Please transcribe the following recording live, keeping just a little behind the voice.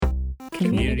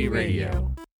Community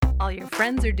Radio. All your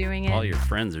friends are doing it. All your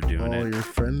friends are doing All it. your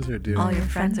friends are doing All it. your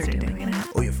friends are doing it.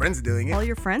 All your friends are doing it. All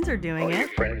your friends are doing All it. your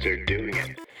friends are doing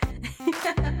it.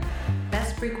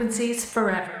 Best frequencies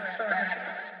forever.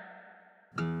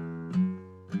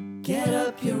 Get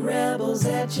up, you rebels,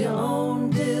 at your own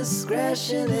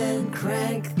discretion, and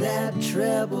crank that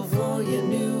treble for your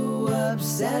new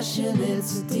obsession.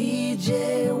 It's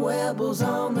DJ Webbles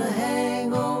on the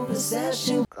Hangover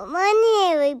session. Good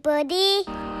morning, everybody.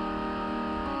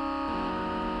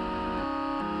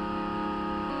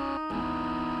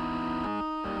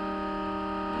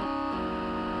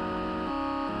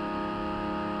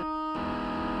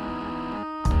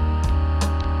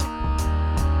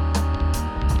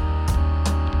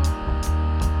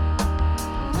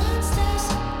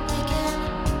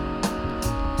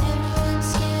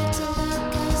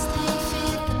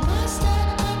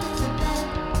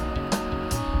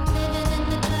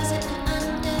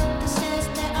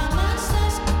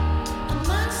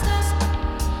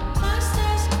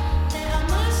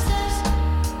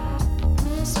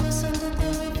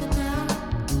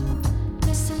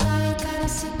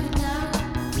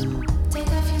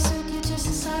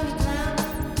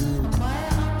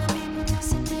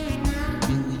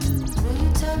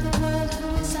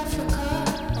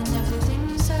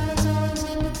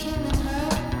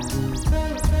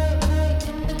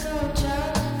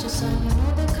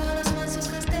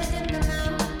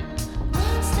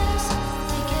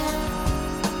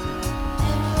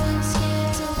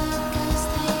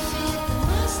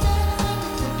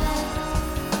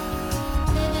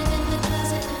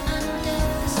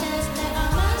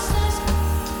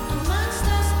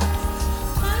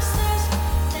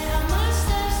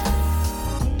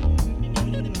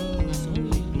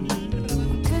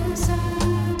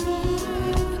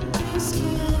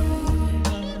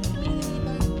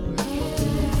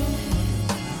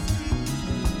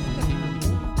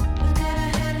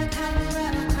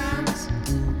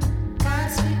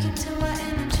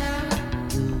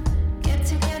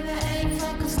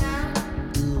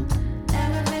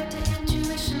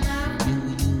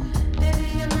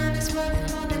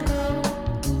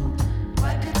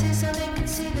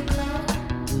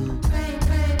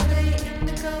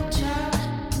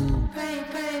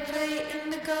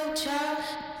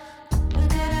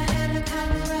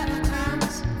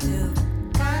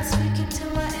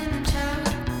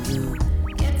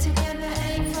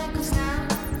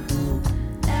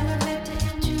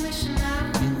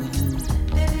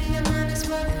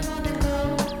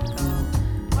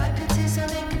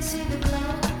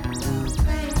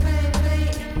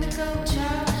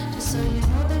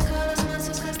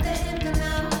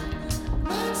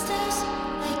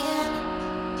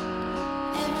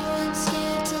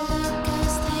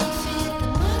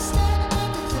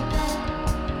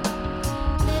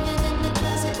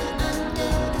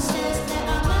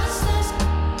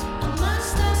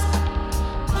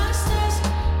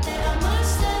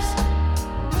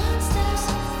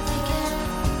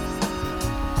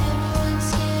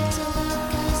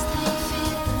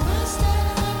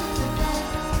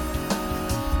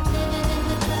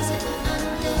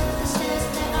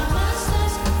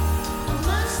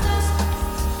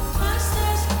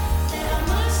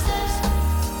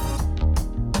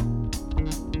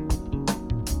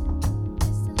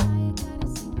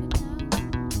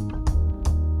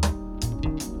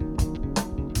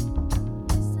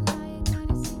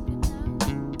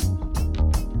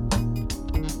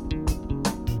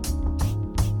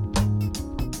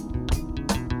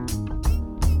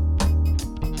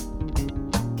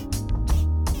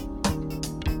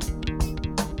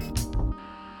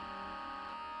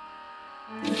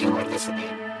 You're listening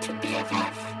to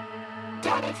BFF.FM.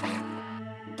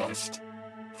 Best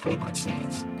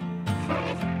frequencies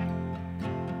forever.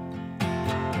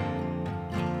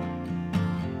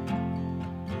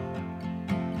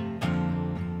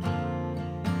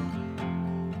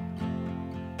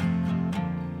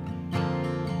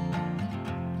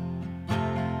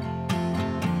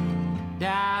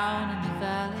 Down in the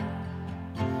valley,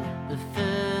 the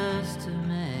 1st of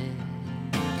May,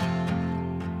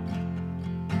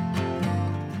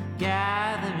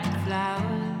 gathering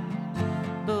flowers,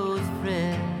 both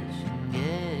fresh and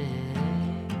gay.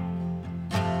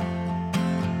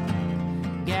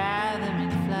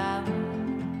 Gathering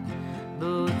flowers,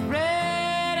 both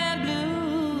red and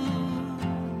blue.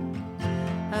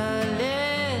 A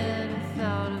little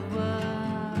thought of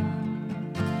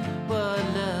what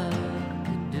love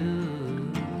could do.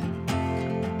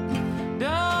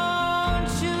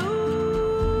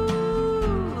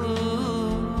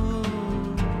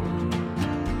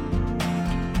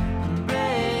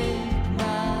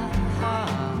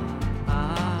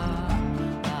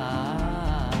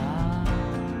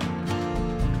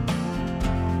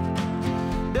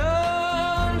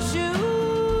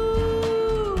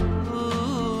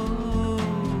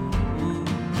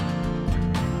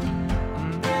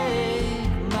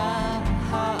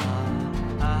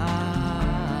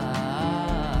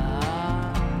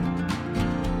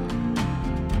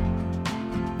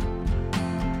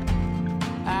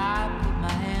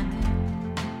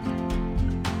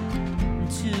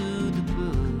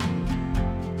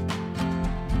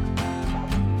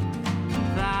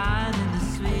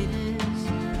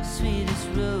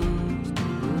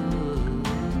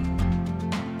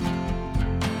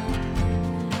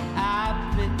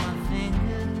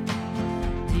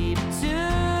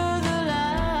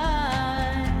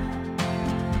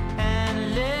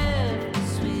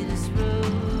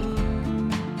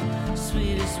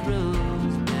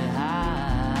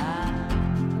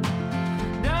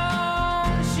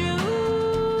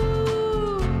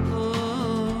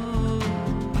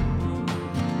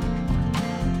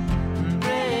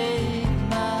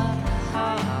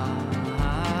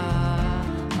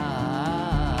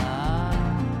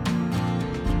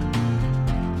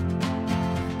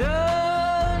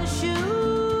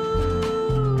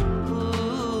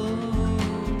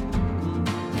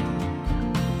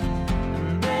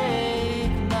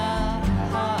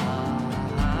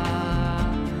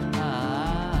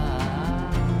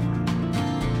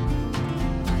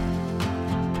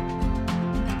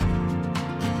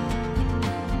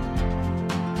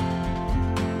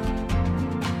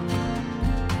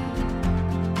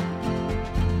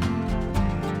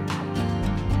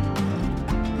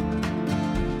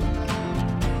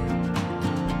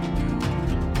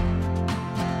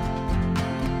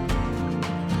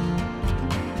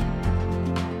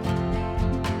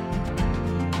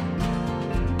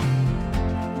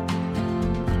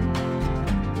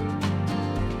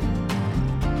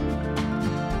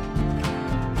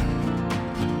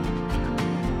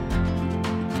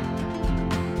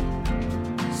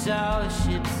 saw a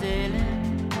ship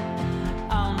sailing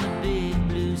on the big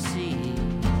blue sea.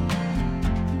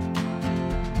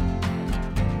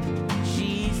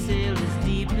 She sailed as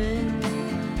deep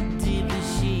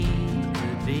as she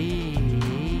could be,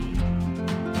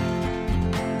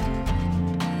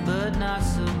 but not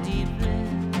so deeply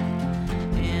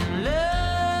in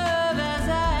love as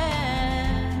I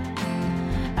am.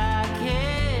 I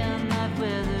care not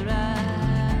whether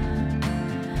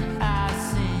I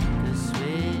sink or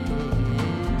swim.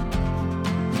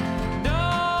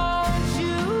 Don't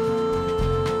you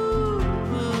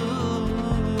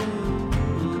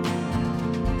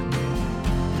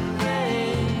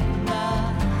break my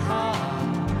heart.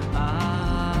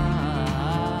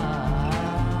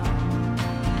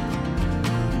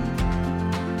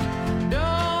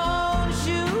 Don't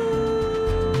you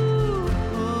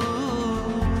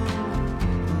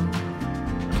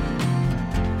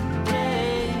break my heart. Don't you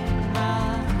break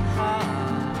my heart.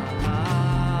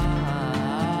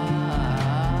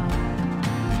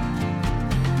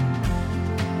 Don't you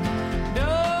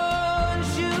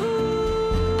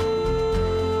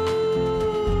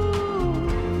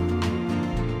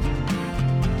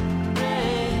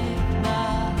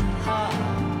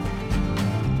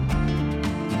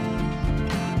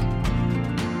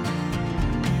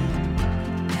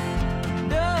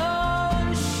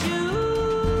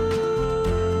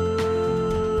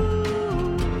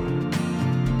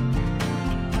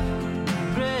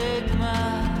break my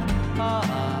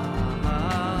heart.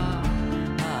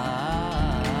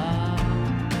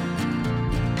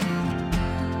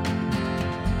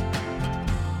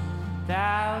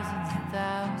 Thousands and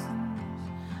thousands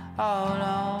all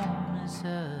on this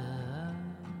earth.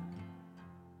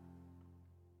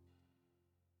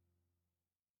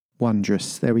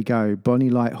 Wondrous. There we go. Bonnie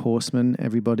Light Horseman,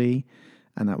 everybody.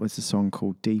 And that was a song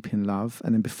called Deep in Love.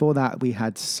 And then before that, we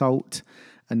had Salt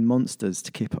and Monsters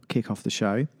to kick off the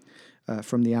show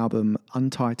from the album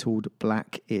Untitled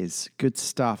Black Is. Good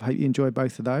stuff. Hope you enjoyed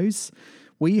both of those.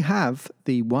 We have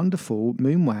the wonderful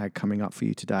Moonwag coming up for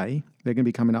you today. They're going to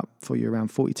be coming up for you around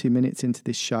 42 minutes into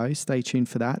this show. Stay tuned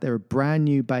for that. They're a brand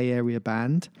new Bay Area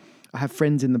band. I have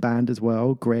friends in the band as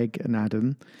well, Greg and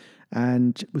Adam,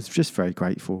 and was just very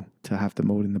grateful to have them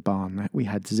all in the barn. We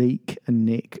had Zeke and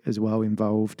Nick as well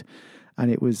involved, and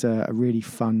it was a really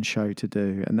fun show to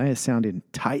do, and they are sounding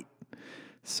tight.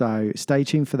 So stay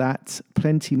tuned for that.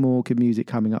 Plenty more good music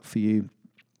coming up for you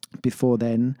before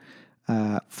then.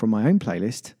 From my own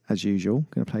playlist, as usual, I'm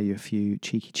going to play you a few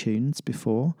cheeky tunes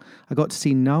before. I got to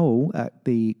see Noel at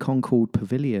the Concord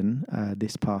Pavilion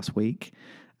this past week,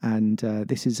 and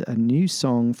this is a new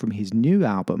song from his new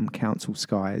album, Council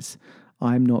Skies,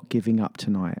 I'm Not Giving Up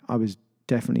Tonight. I was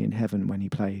definitely in heaven when he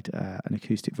played an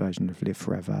acoustic version of Live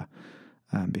Forever,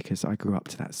 because I grew up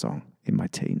to that song in my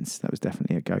teens. That was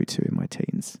definitely a go-to in my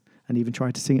teens, and even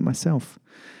tried to sing it myself.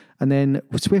 And then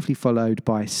swiftly followed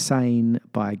by Sane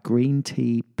by Green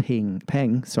Tea Peng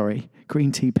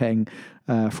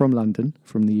from London,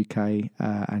 from the UK,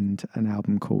 and an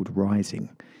album called Rising.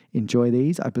 Enjoy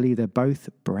these. I believe they're both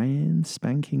brand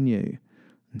spanking new.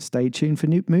 And stay tuned for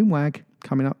New Moonwag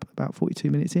coming up about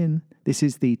 42 minutes in. This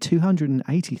is the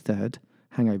 283rd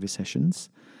Hangover Sessions.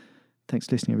 Thanks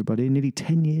for listening, everybody. Nearly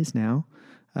 10 years now.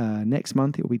 Next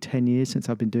month it will be 10 years since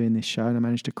I've been doing this show, and I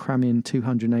managed to cram in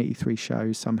 283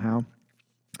 shows somehow.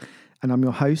 And I'm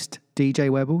your host, DJ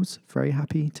Webbles. Very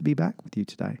happy to be back with you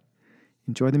today.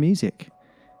 Enjoy the music.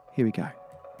 Here we go.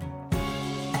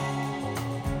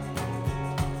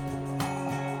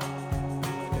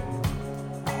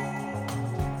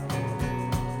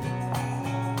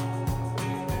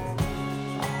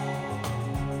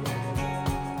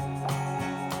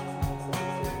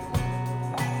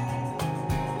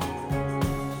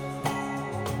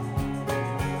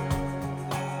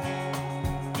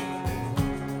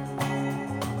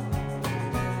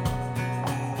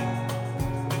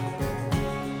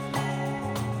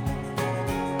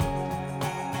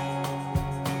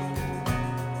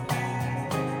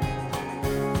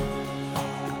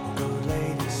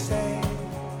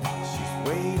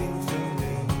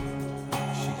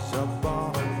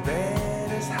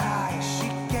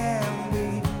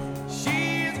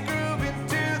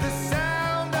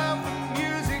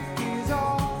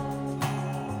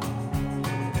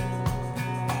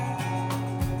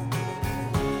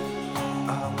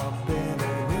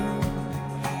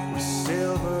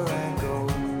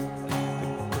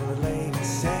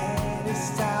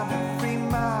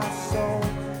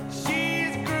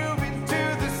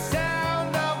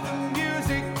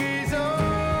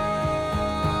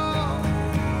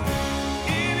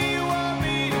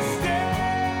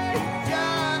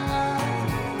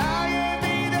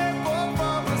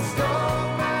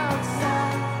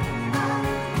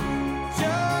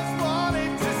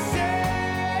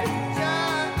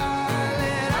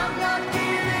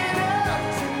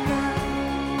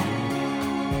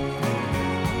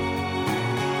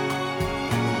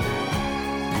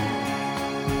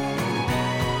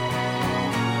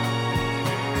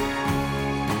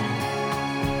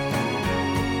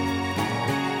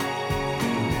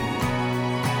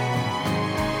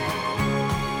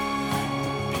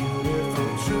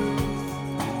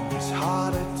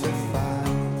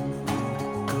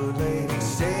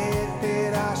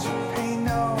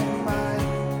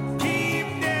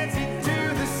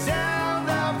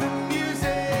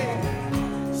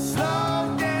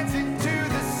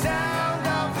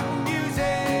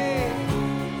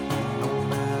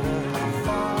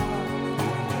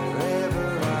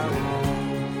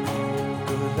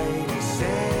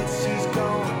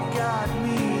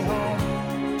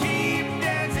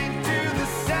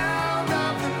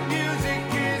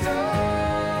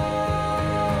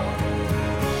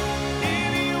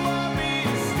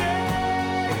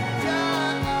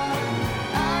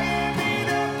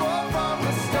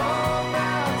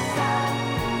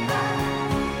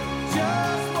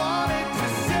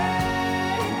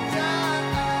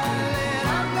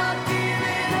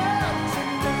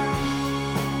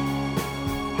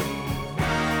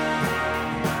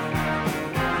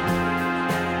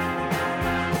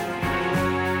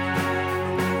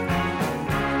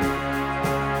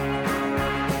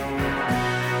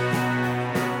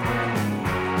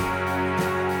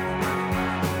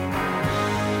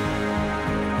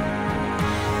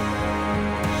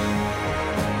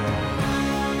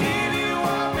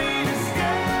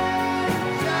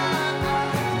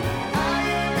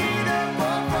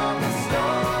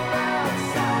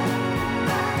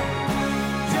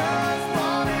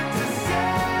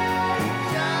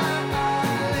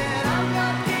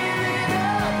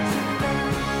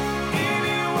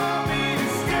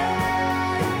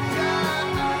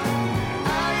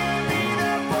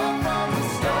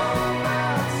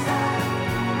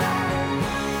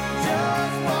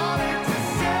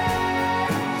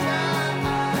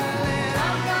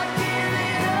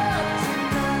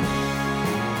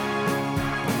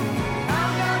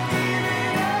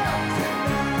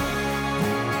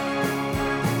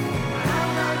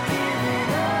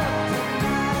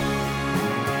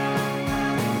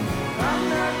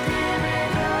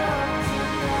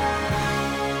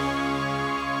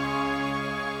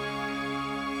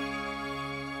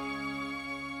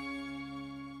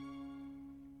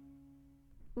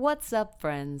 What's up,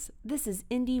 friends? This is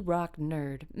indie rock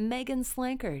nerd Megan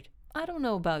Slankard. I don't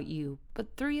know about you,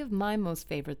 but 3 of my most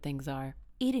favorite things are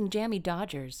eating jammy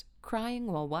Dodgers, crying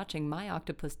while watching My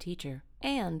Octopus Teacher,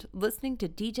 and listening to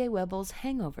DJ Webble's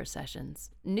Hangover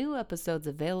sessions. New episodes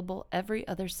available every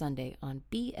other Sunday on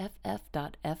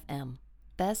BFF.fm.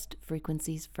 Best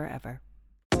frequencies forever.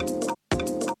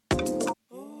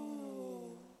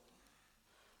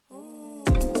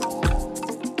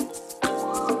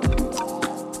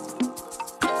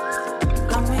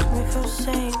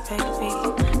 Same, baby.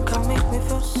 Come make me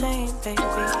feel same,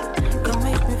 baby. Come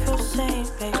make me feel same,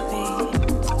 baby.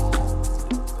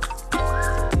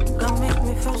 Come make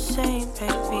me feel same,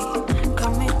 baby.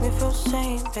 Come make me feel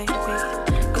same, baby.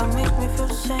 Come make me feel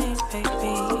same,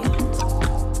 baby.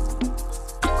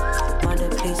 Mother,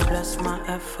 please bless my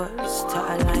efforts to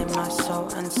align my soul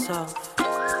and self.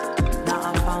 Now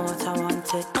I found what I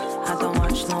wanted. I don't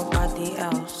watch nobody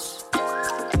else.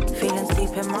 Feelings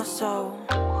deep in my soul.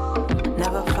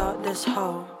 Never felt this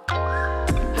whole.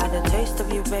 Had a taste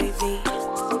of you, baby.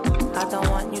 I don't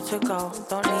want you to go.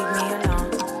 Don't leave me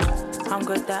alone. I'm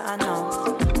good that I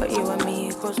know. But you and me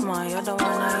equals more. You're the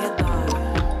one I adore.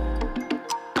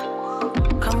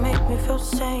 Come make me feel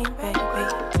same, baby.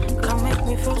 Come make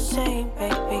me feel same,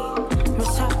 baby.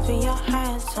 Miss happy your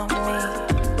hands on me.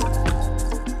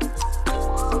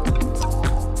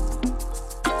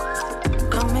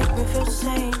 Come make me feel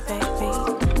same, baby.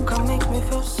 Come make me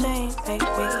feel same,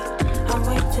 baby. I'm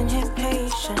waiting here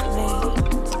patiently.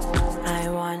 I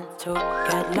want to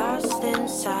get lost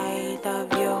inside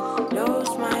of you.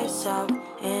 Lose myself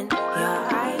in your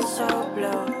eyes so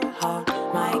blue. Hold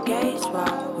my gaze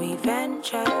while we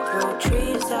venture through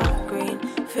trees of green,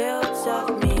 fields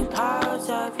of me, piles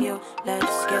of you.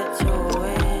 Let's get to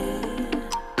it.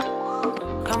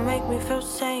 Come make me feel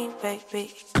same,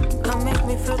 baby. Come make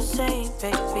me feel same,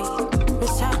 baby.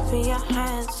 Miss happy your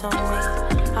hands on me.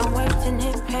 I'm waiting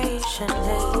here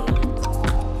patiently.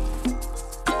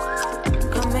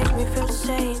 Come make me feel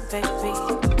same, baby.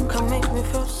 Come make me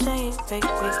feel same, baby.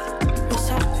 Miss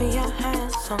happy your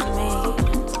hands on me.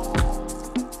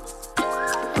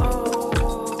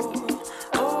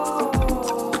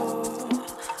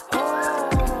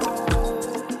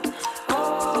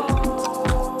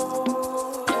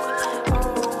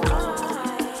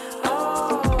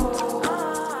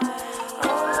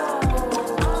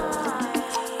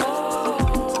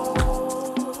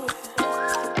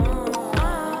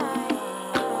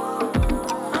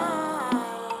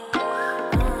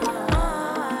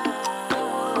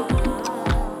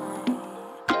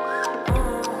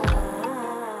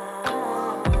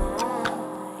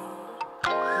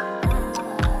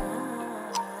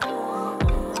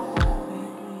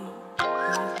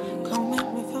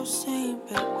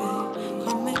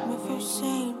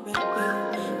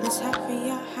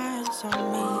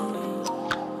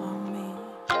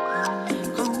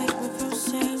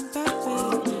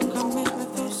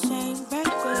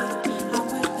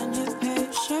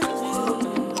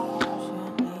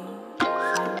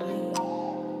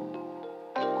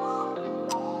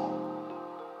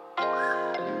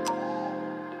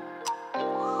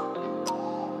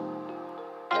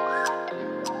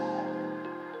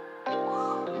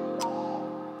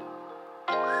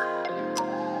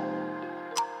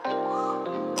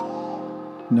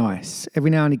 Nice. Every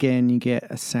now and again you get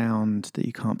a sound that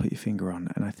you can't put your finger on,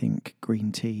 and I think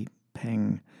Green Tea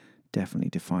Peng definitely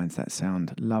defines that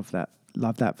sound. Love that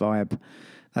vibe.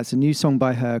 That's a new song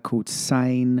by her called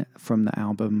Sane from the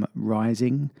album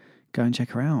Rising. Go and check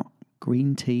her out.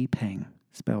 Green Tea Peng,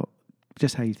 spelled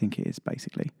just how you think it is,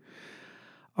 basically.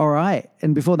 All right,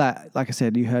 and before that, like I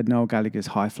said, you heard Noel Gallagher's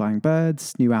High Flying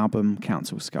Birds, new album,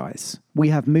 Council Skies. We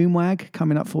have Moonwag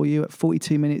coming up for you at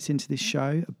 42 minutes into this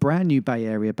show, a brand new Bay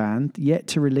Area band, yet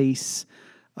to release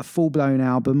a full-blown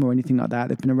album or anything like that.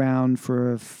 They've been around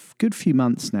for a good few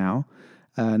months now,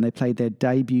 and they played their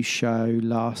debut show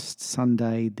last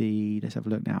Sunday, let's have a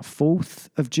look now, 4th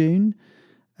of June,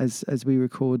 as we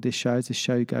record this show. As this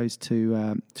show goes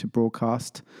to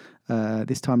broadcast,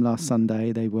 this time last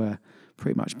Sunday, they were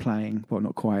pretty much playing, well,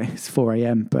 not quite, it's 4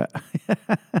 a.m, but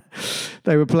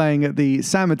they were playing at the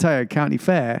San Mateo County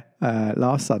Fair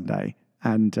last Sunday,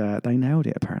 and they nailed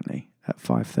it, apparently, at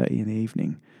 5:30 in the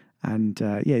evening. And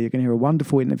you're going to hear a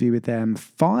wonderful interview with them.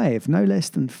 No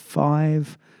less than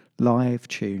 5 live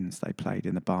tunes they played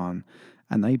in the barn,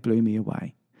 and they blew me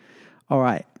away. All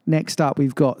right, next up,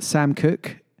 we've got Sam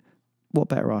Cooke. What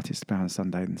better artist to play on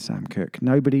Sunday than Sam Cooke?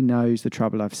 Nobody Knows the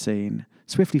Trouble I've Seen,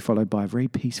 swiftly followed by a very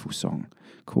peaceful song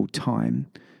called Time,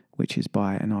 which is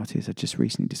by an artist I just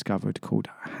recently discovered called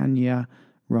Hanya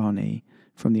Rani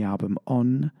from the album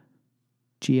On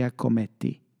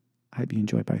Giacometti. I hope you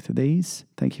enjoy both of these.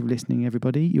 Thank you for listening,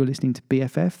 everybody. You're listening to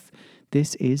BFF.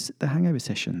 This is the Hangover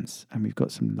Sessions, and we've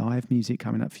got some live music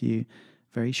coming up for you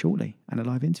very shortly and a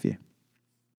live interview.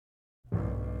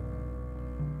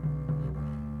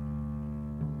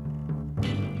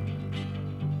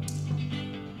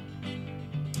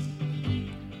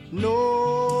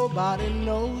 Nobody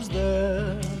knows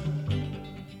the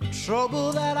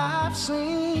trouble that I've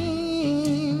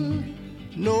seen.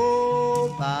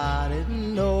 Nobody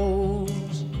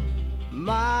knows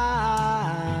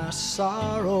my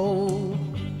sorrow.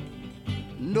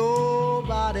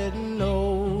 Nobody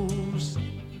knows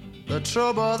the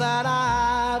trouble that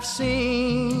I've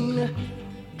seen.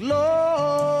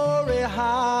 Glory,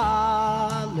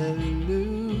 hallelujah.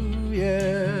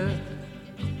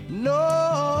 Nobody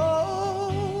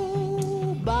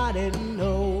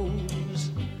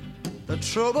knows the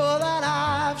trouble that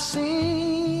I've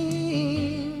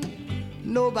seen.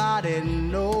 Nobody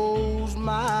knows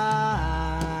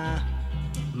my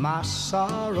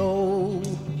sorrow.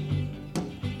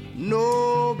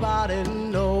 Nobody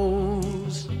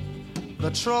knows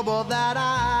the trouble that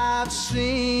I've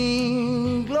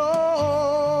seen.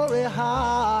 Glory,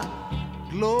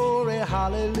 glory,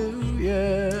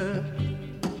 hallelujah.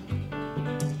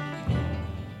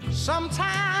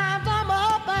 Sometimes I'm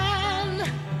up and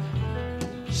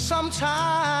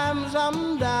sometimes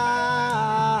I'm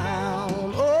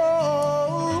down.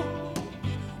 Oh,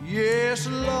 yes,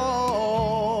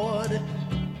 Lord.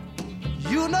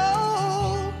 You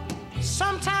know,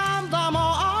 sometimes I'm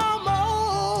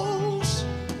almost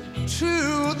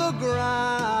to the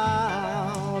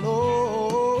ground.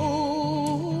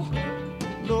 Oh,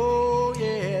 no,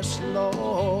 yes,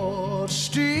 Lord.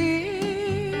 Still,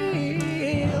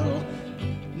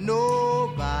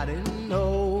 nobody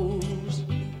knows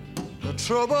the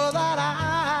trouble that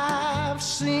I've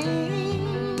seen.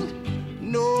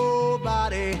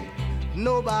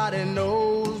 Nobody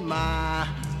knows my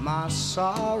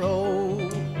sorrow.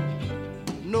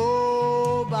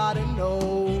 Nobody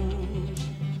knows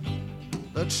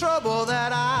the trouble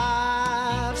that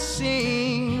I've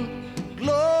seen.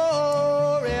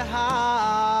 Glory,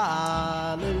 hallelujah.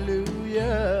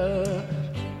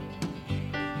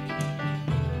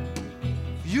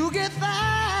 You get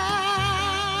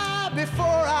there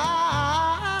before I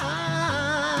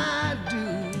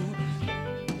do.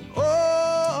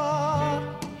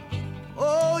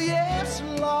 Oh, yes,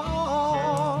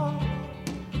 Lord.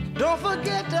 Don't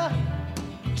forget to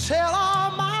tell all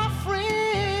my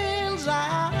friends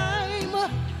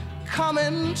I'm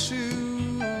coming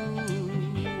to.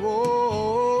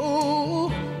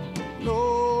 Oh,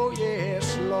 no,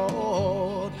 yes,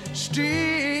 Lord. Still,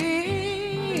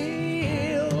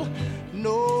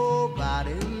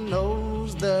 nobody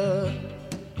knows the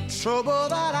trouble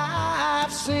that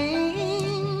I've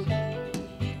seen.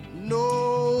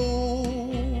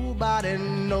 Nobody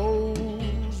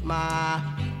knows my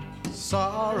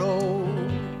sorrow.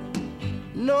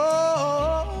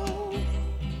 Nobody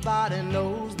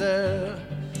knows the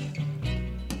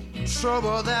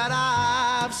trouble that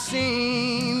I've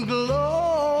seen.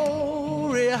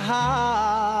 Glory,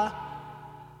 hallelujah.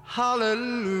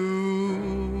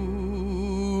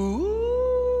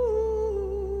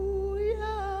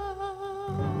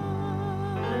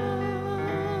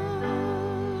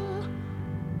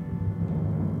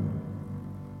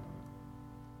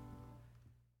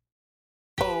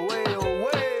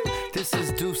 This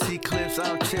is Deucey Clips.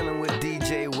 I'm chilling with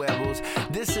DJ Webbles.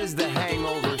 This is the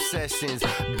Hangover Sessions.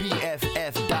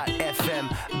 BFF.FM.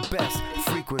 Best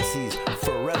frequencies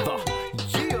forever.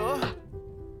 Yeah.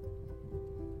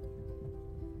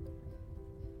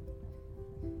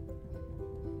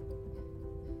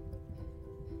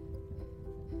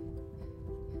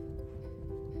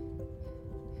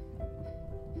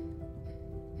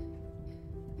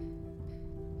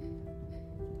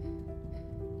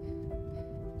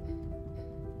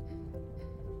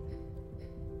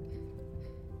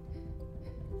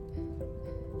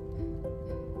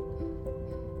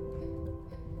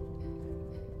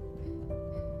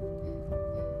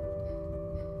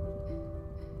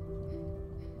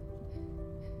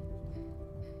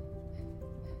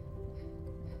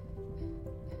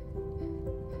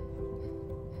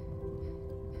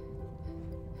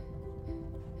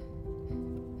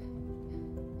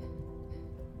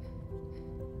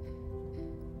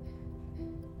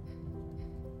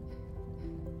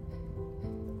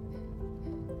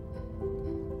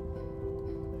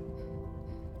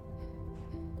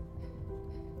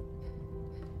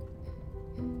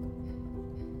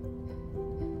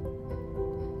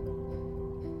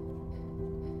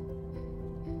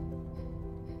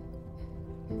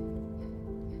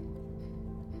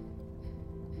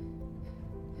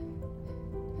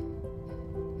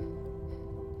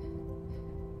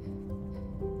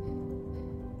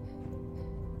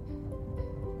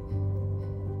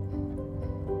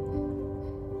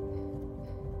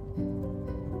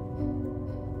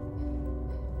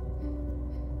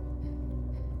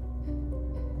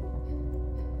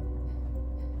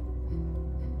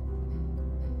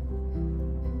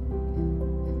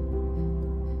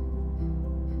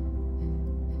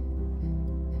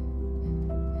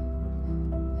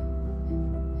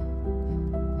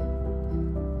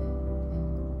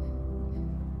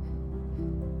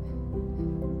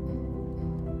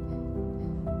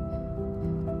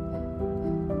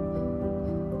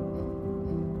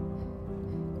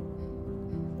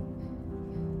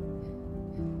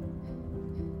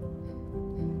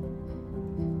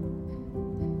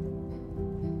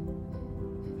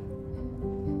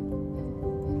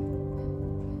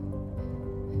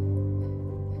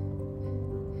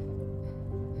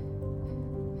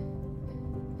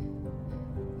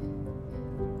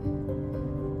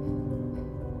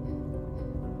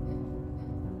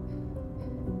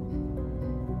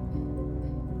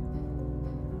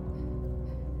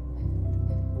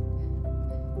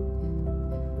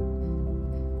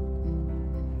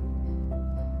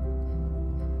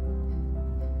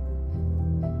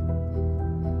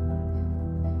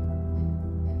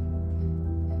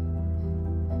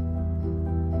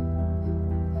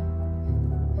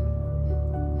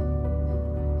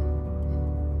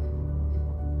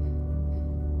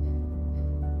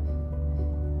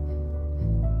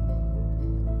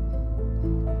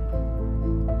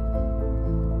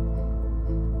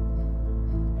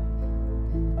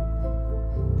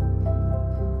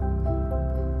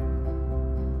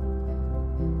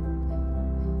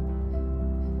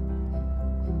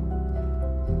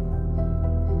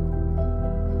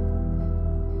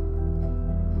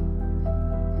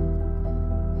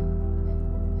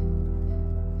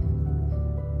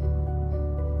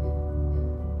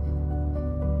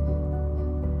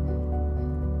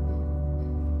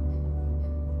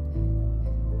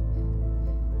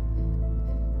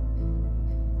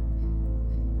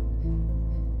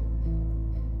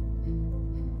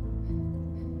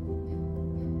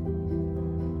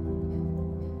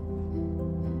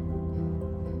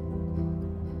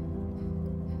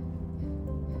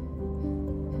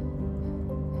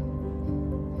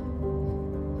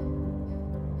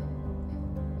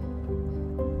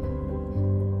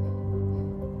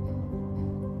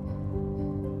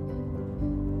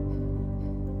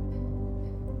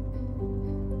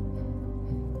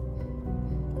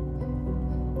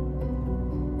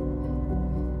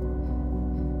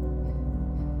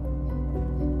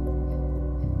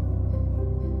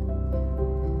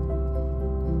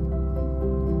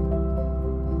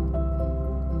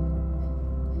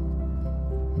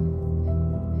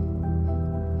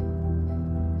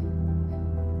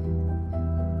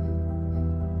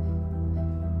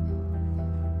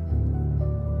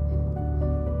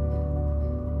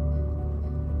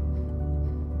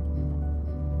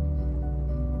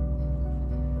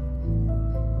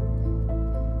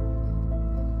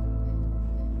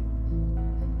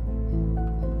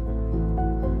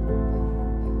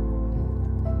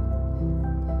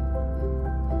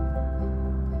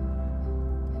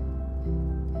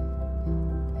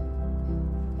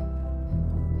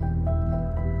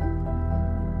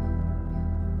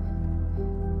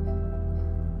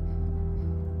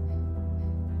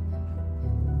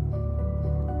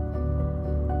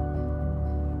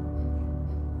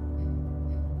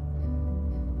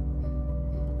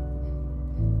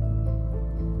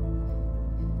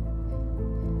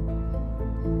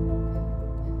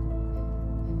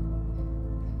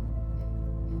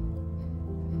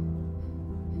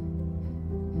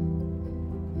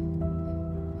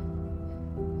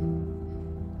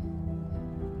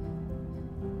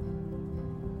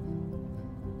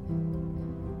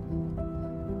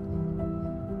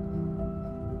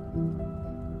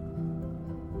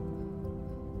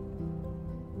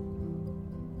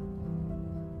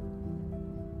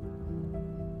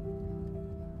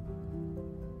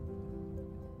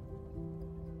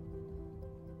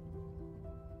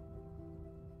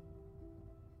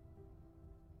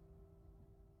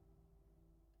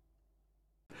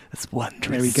 That's wondrous.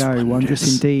 There we go.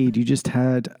 Wondrous indeed. You just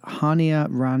heard Hania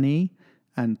Rani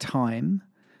and Time.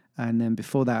 And then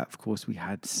before that, of course, we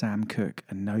had Sam Cooke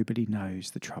and Nobody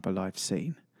Knows the Trouble I've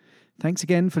Seen. Thanks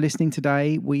again for listening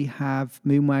today. We have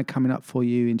Moonwag coming up for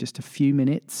you in just a few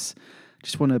minutes.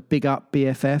 Just want to big up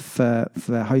BFF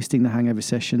for hosting the Hangover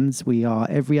sessions. We are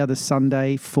every other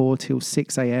Sunday, 4 till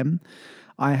 6 a.m.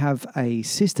 I have a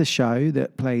sister show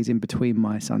that plays in between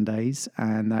my Sundays,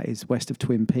 and that is West of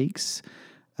Twin Peaks,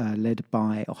 hosted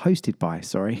by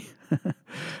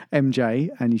MJ,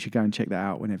 and you should go and check that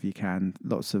out whenever you can.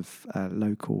 Lots of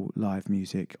local live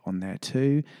music on there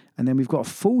too. And then we've got a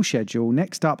full schedule.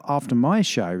 Next up after my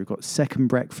show, we've got Second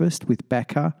Breakfast with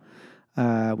Becca.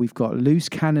 We've got Loose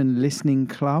Cannon Listening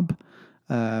Club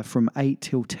from 8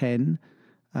 till 10,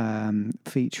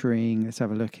 featuring, let's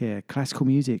have a look here, classical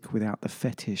music without the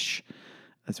fetish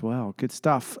as well. Good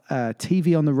stuff.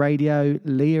 TV on the radio,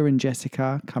 Leah and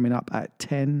Jessica coming up at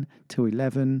 10 till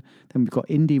 11. Then we've got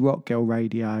Indie Rock Girl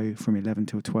Radio from 11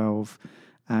 till 12,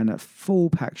 and a full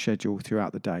pack schedule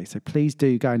throughout the day. So please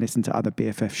do go and listen to other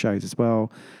BFF shows as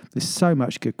well. There's so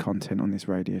much good content on this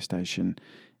radio station.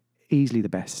 Easily the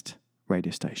best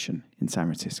radio station in San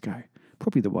Francisco,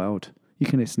 probably the world. You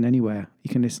can listen anywhere.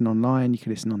 You can listen online. You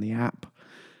can listen on the app.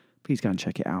 Please go and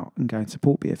check it out and go and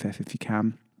support BFF if you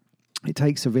can. It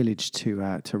takes a village to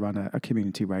run a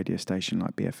community radio station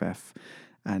like BFF,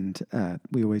 and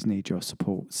we always need your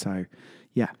support. So,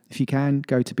 yeah, if you can,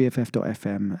 go to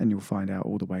bff.fm and you'll find out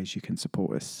all the ways you can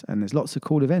support us. And there's lots of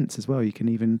cool events as well. You can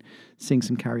even sing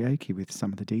some karaoke with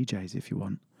some of the DJs if you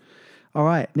want. All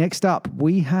right, next up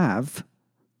we have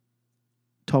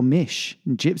Tom Misch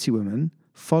and Gypsy Woman,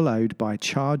 followed by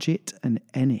Charge It and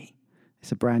Any.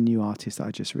 It's a brand new artist that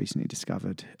I just recently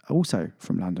discovered, also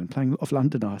from London, playing a lot of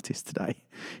London artists today.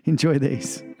 Enjoy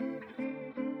these.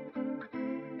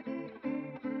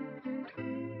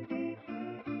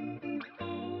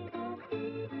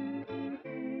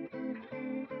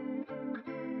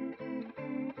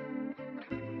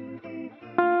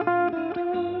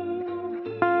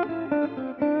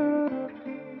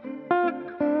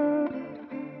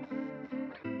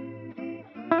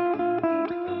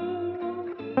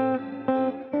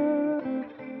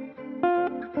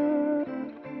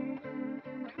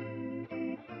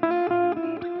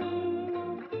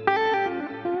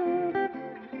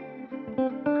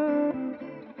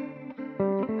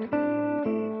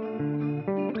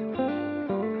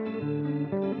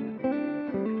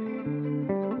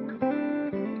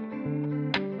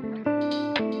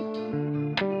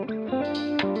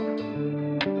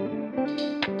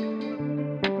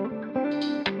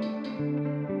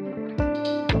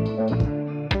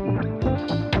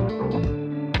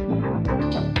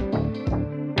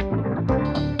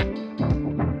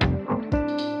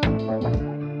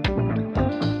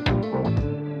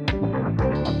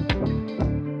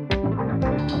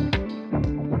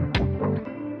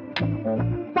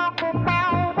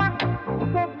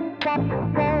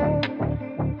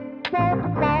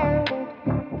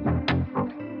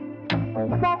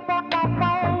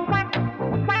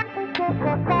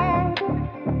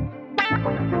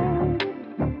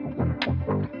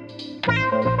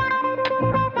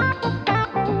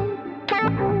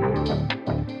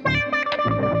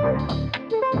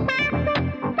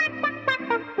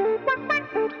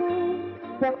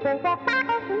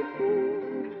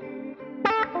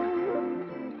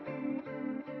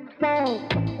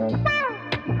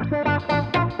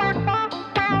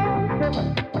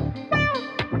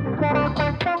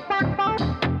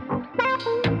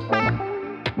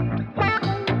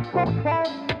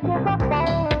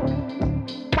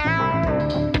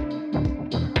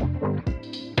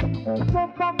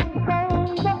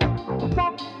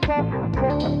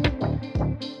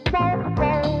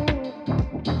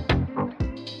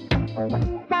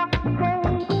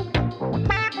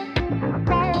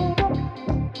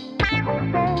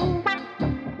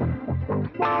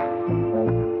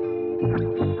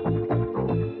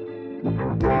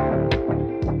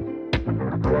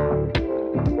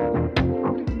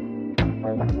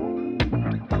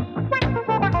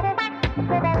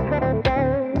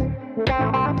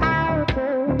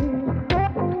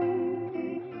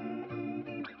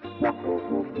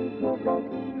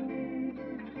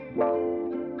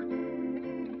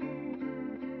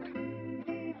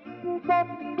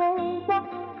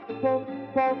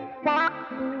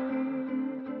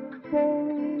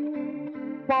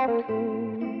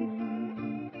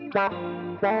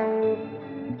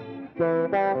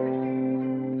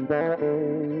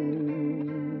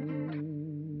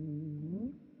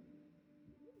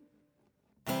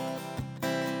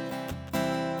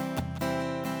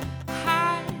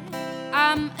 Hi,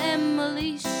 I'm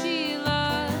Emily. She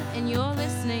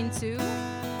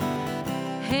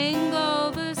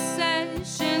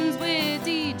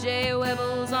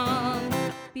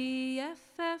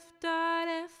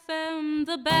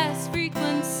the best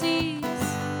frequencies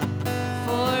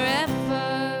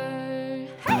forever.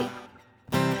 Hey!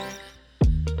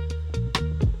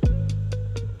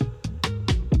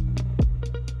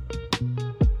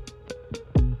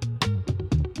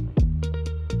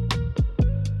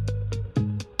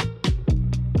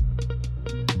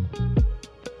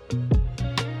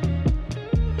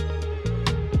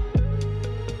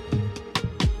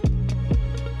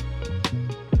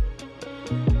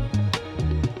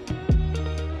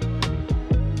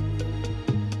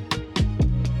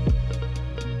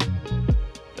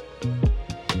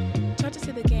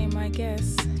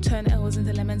 Turn L's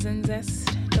into lemons and zest.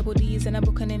 Double D's in a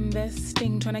book and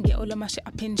investing. Tryna get all of my shit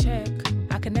up in check.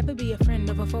 I can never be a friend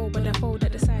of a foe, but I fold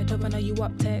at the side of I know you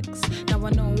up text. Now I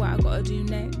know what I gotta do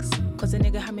next. Cause a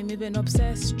nigga had me moving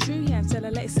obsessed. True, yeah, until I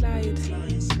let it slide.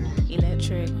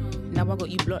 Electric. Now I got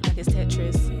you blocked like it's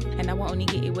Tetris. And now I only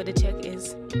get it where the check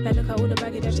is. Like look at all the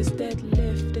baggage I just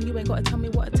deadlift. And you ain't gotta tell me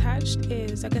what attached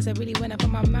is. I guess I really went up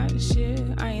on my match shit.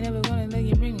 I ain't ever gonna let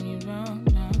you bring me down,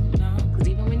 no. Cause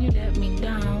even when you let me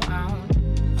down, I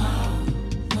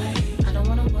don't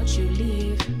wanna watch you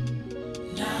leave.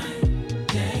 9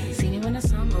 days. See me when the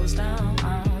sun goes down,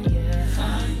 yeah.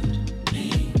 Find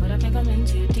me. But I think I'm in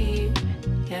too deep,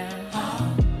 yeah.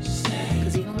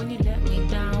 Cause even when you let me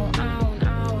down,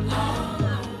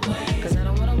 cause I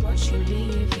don't wanna watch you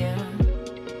leave, yeah.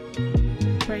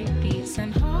 Break beats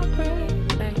and heartbreak,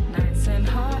 late nights and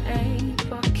heartache.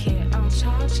 Fuck it, I'll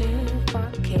charge it.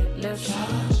 Fuck it, let's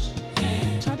charge.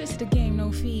 Charge it to the game,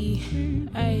 no fee.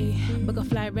 Ayy, book a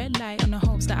flight, red light on the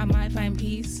hopes that I might find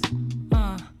peace.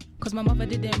 Cause my mother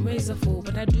didn't raise a fool,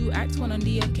 but I do act one on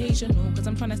the occasional. Cause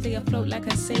I'm trying to stay afloat like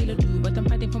a sailor do, but I'm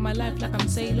fighting for my life like I'm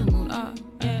Sailor Moon.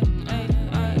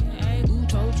 Who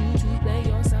told you to play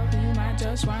yourself? You might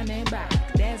just run it back.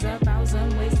 There's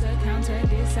 1,000 ways to counter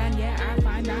this, and yeah, I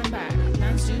find I'm back.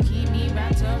 Plans to keep me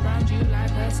wrapped around you like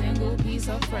a single piece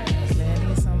of thread.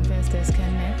 Clearly something's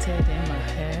disconnected in my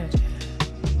head.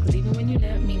 Cause even when you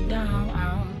let me down,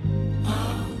 I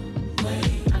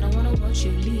don't wanna watch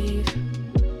you leave.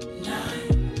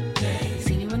 9 days.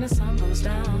 See me when the sun goes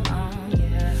down,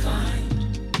 yeah.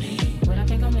 Find me. When I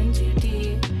think I'm in too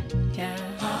deep, yeah.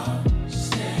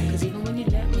 Cause even when you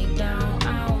let me down,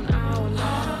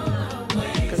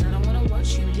 cause I don't wanna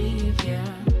watch you leave, yeah.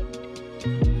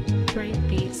 Break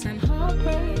beats and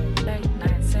heartbreak, late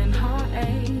nights and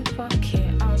heartache. Fuck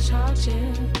it, I'll charge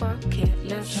it. Fuck it,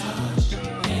 let's charge it.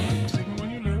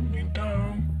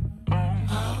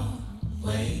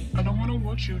 I don't wanna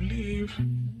watch you leave. 9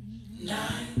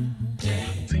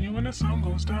 days. See you when the sun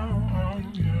goes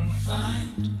down, yeah.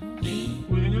 Find me.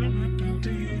 We're gonna make them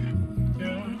deep,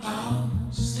 yeah. I'll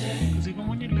stay. Cause even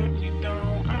when you let me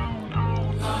down,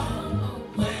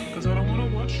 cause I don't wanna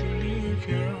watch you leave,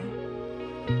 yeah.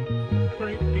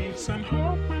 Break beats and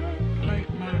heartbreak, late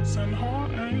nights and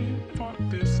heartache. Fuck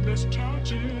this, let's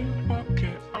charge it. Fuck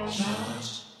it, I'll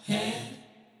charge it.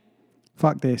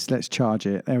 Fuck this, let's charge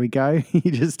it. There we go. You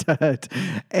just heard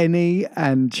Any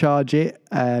and Charge It.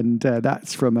 And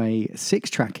that's from a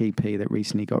 6-track EP that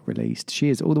recently got released. She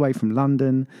is all the way from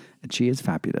London and she is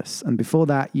fabulous. And before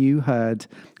that, you heard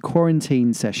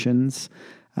Quarantine Sessions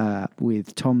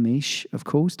with Tom Misch, of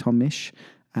course, Tom Misch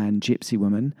and Gypsy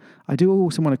Woman. I do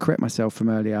also want to correct myself from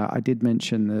earlier. I did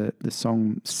mention the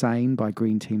song Sane by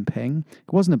Green Team Peng.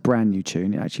 It wasn't a brand new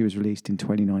tune. It actually was released in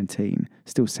 2019.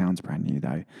 Still sounds brand new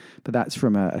though. But that's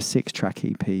from a 6-track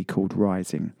EP called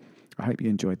Rising. I hope you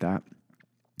enjoyed that.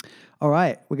 All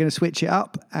right, we're going to switch it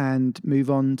up and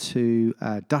move on to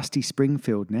Dusty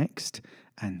Springfield next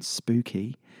and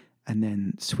Spooky. And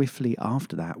then swiftly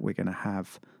after that, we're going to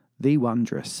have the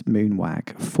wondrous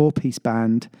Moonwag, 4-piece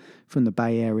band from the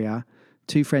Bay Area,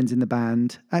 2 friends in the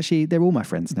band. Actually, they're all my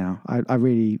friends now. I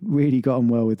really, really got on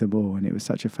well with them all, and it was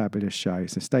such a fabulous show.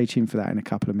 So stay tuned for that in a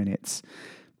couple of minutes.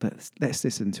 But let's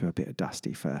listen to a bit of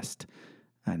Dusty first.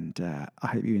 And I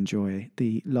hope you enjoy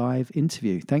the live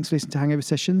interview. Thanks for listening to Hangover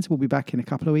Sessions. We'll be back in a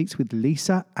couple of weeks with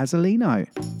Lisa Azzolino.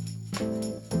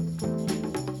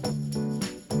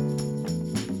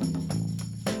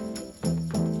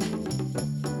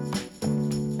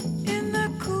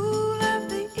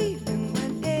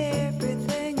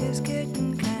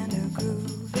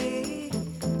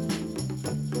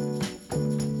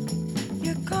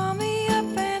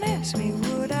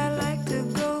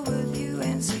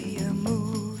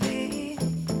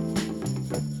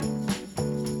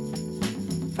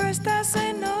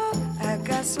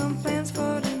 Some plans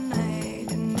for tonight.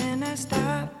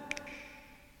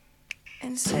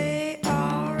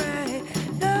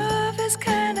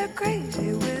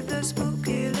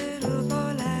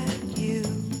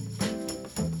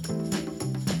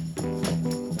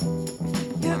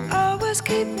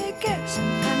 keep me guessing.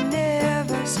 I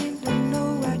never seem to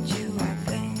know what you are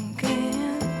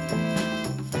thinking.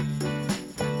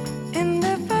 And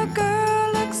if a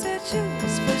girl looks at you,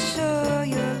 it's for sure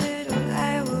your little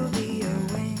eye will be a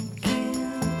winking.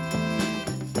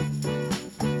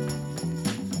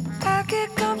 I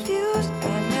get confused,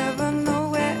 I never know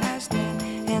where I stand.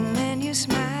 And then you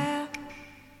smile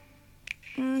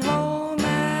and hold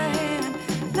my hand.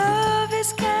 Love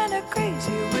is kinda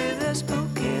crazy with a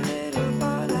spooky little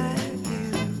boy like you.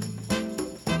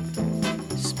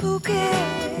 Spooky.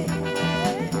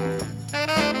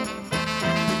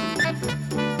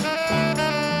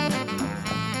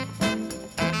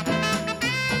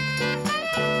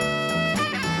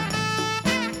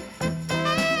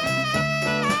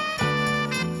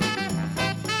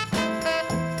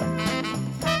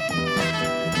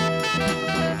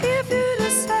 If you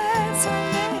decide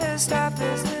someday to stop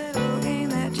this little game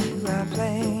that you are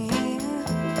playing,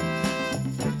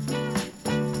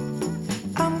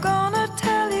 I'm gonna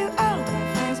tell you all the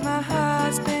things my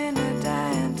heart's been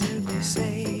dying to be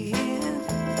saying.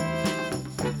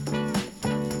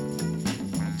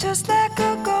 Just like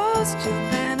a ghost,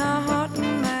 you've been a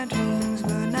haunting my dreams,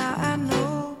 but now I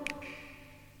know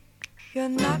you're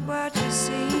not what you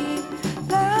seem.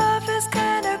 Love is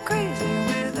kinda crazy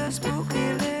with a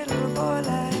spooky little boy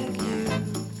like you.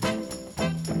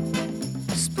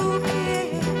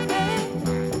 Spooky.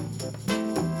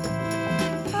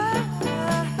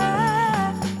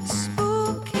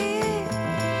 Spooky.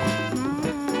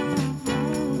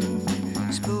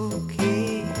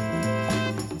 Spooky.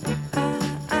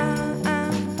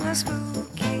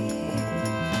 Spooky.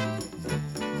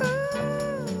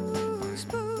 Ooh,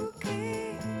 spooky.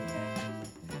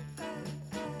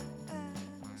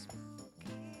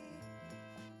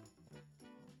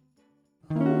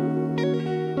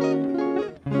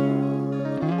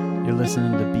 You're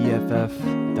listening to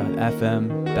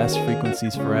BFF.FM, Best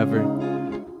Frequencies Forever,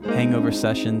 Hangover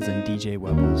Sessions, and DJ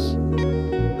Webbles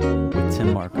with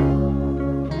Tim Marco.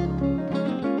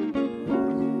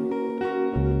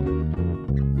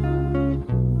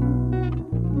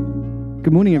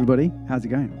 Good morning, everybody. How's it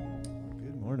going?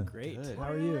 Good morning. Great.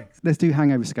 How are you? Let's do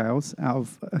hangover scales. Out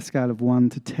of a scale of 1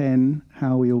 to 10,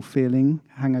 how are we all feeling?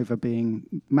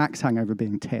 Max hangover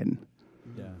being 10.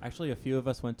 Yeah. Actually, a few of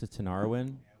us went to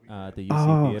Tenarwin, the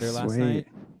UC Theater last sweet. night,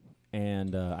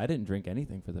 and I didn't drink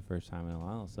anything for the first time in a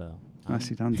while, so I'm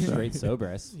Nicely done, sir. straight sober.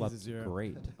 I He's slept a 0.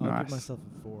 great. I'll Nice. give myself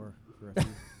a 4 for a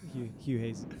few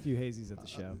hazies at the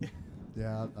show.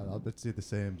 Yeah, I'll do the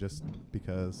same just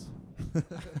because.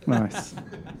 Nice.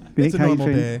 It's Nick, a how you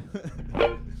normal feeling?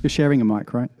 day. You're sharing a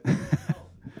mic, right?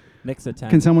 Nick's a 10.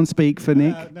 Can someone speak for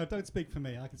Nick? No, don't speak for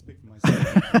me. I can speak for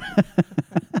myself.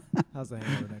 How's the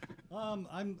hangover, Nick?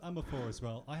 I'm a 4 as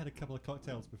well. I had a couple of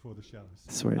cocktails before the show.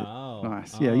 So. Sweet. Oh.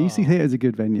 Nice. Yeah, UC Theatre's a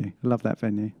good venue. I love that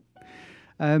venue.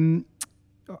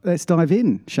 Let's dive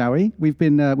in, shall we? We've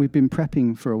been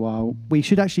prepping for a while. We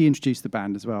should actually introduce the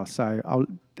band as well. So,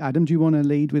 Adam, do you want to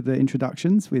lead with the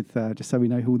introductions, with just so we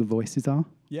know who all the voices are?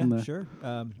 Yeah, sure.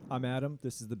 I'm Adam.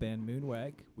 This is the band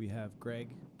Moonwag. We have Greg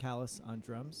Callis on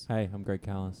drums. Hey, I'm Greg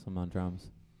Callis. I'm on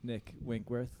drums. Nick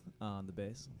Winkworth on the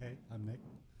bass. Hey, I'm Nick.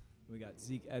 We got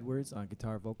Zeke Edwards on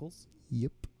guitar vocals.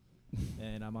 Yep.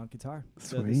 And I'm on guitar.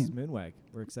 So this is Sweet. Moonwag.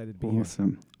 We're excited to be here.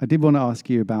 Awesome. I did want to ask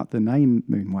you about the name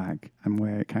Moonwag and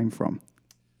where it came from.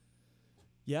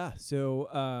 Yeah,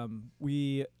 so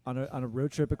we on a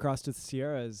road trip across to the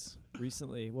Sierras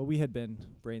recently. Well, we had been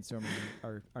brainstorming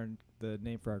the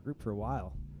name for our group for a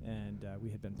while, and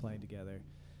we had been playing together.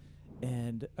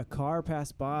 And a car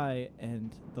passed by,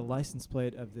 and the license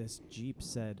plate of this Jeep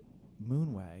said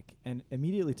Moonwag, and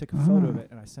immediately took a photo of it,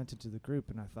 and I sent it to the group,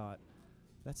 and I thought,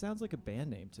 that sounds like a band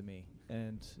name to me.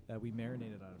 And we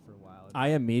marinated on it for a while. I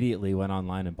immediately went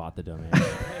online and bought the domain.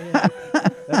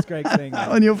 That's Greg's thing.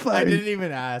 On your phone. I didn't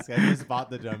even ask. I just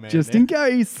bought the domain. Just in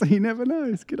case. You never know.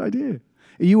 It's a good idea.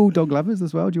 Are you all dog lovers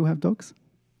as well? Do you all have dogs?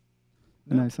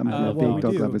 I know some people are well, big we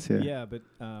dog do. lovers here. Yeah, but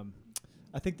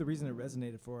I think the reason it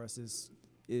resonated for us is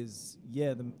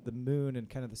the moon and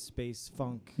kind of the space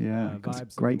funk Yeah, it's a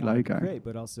vibes. great that we wanted to logo. create,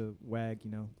 but also wag,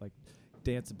 like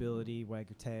danceability, wag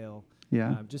your tail.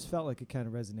 Yeah. Just felt like it kind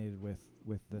of resonated with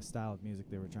the style of music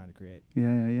they were trying to create. Yeah.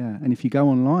 And if you go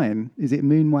online, is it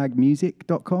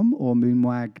moonwagmusic.com or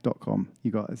moonwag.com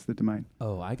you got as the domain?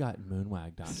 Oh, I got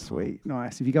moonwag.com. Sweet.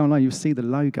 Nice. If you go online, you'll see the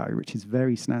logo, which is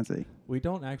very snazzy. We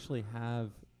don't actually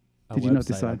have a Did website you not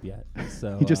decide? up yet.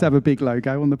 So You just have a big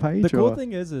logo on the page? The cool or?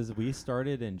 thing is we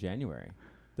started in January.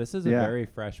 This is a Yeah. very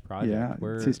fresh project. Yeah,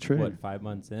 We're this is true. 5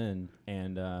 months in,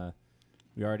 and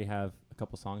we already have a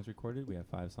couple songs recorded. We have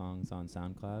 5 songs on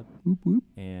SoundCloud. Whoop, whoop.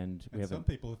 And we And have some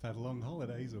people have had long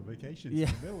holidays or vacations Yeah.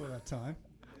 in the middle of that time.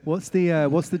 What's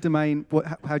the domain?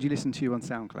 How do you listen to you on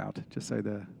SoundCloud? Just so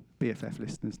the BFF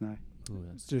listeners know.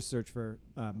 Just search for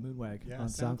Moonwag on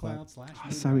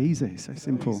SoundCloud. So easy, so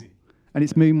simple. easy. And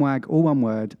it's Moonwag, all one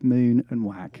word, moon and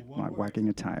wag, like wagging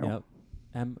a tail.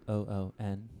 Yep.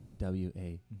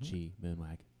 MOONWAG,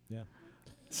 Moonwag. Yeah.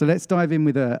 So let's dive in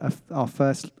with our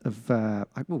first of.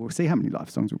 We'll see how many live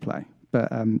songs we'll play,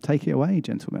 but take it away,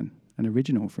 gentlemen. An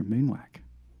original from Moonwag.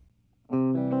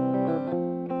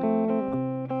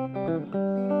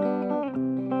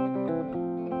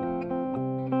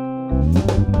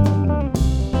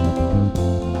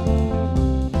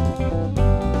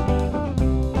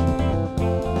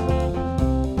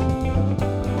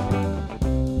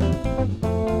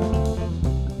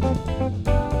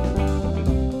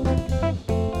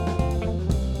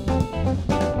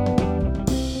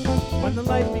 When the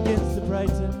light begins to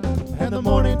brighten and the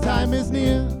morning time is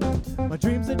near, my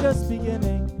dreams are just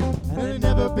beginning and they've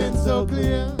never been so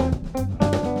clear.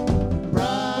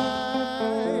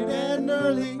 Bright and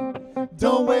early,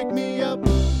 don't wake me up.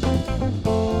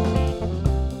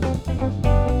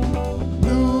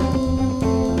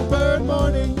 Bluebird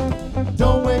morning,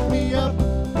 don't wake me up.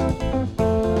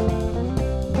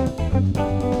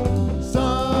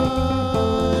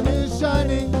 Sun is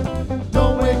shining,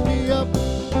 don't wake me up.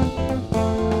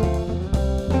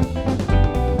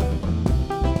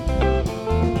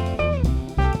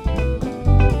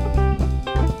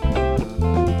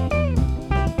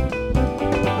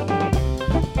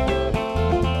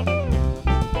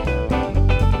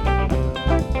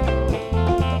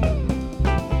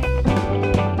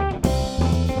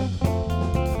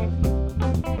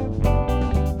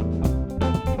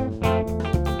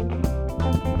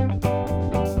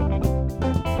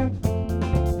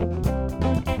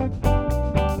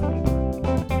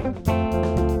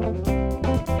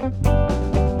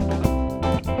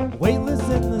 weightless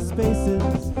in the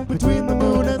spaces between the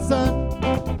moon and sun,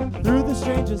 through the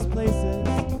strangest places,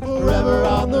 forever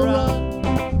on the run.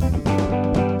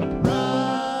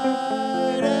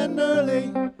 Bright and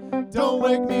early, don't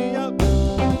wake me up.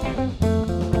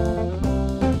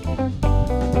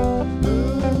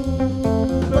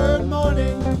 Bluebird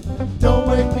morning, don't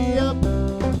wake me up.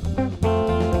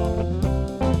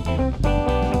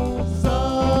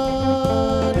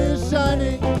 Sun is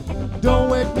shining, don't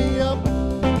wake me up.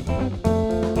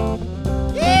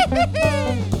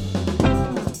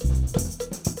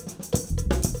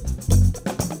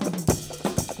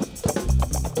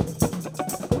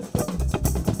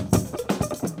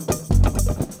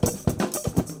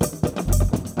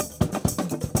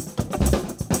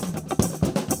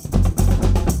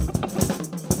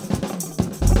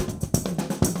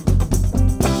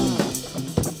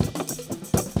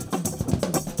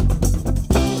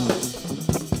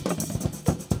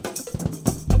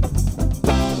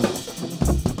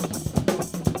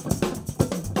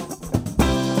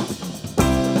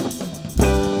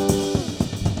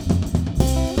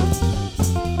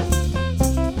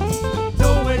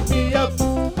 Don't wake me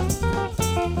up.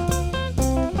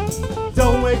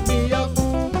 Don't wake me up.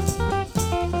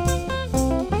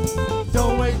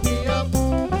 Don't wake me up.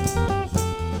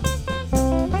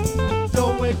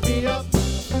 Don't wake me up.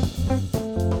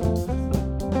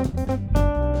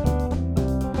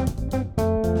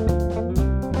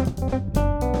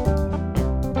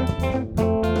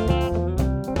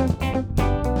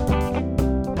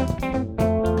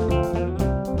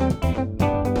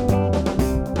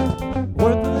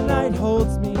 Worth of the night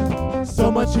holds me.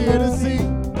 So much here to see.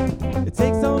 It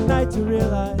takes all night to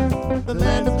realize The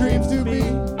land of dreams to be.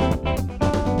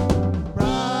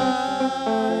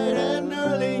 Bright and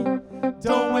early,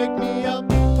 don't wake me up.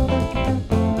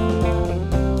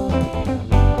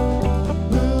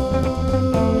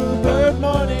 Bluebird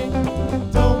morning,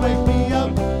 don't wake me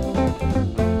up.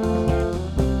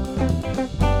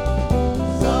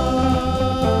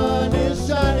 Sun is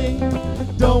shining,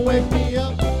 don't wake me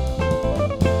up.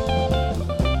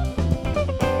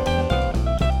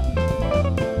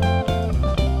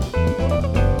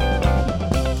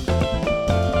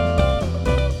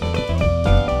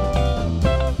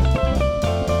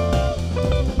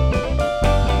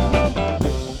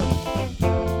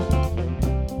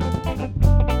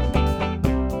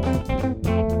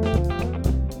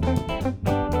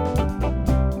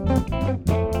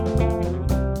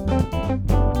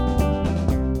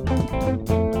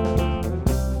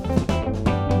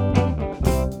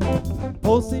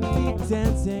 pulsing feet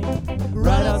dancing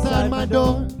right outside my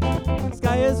door.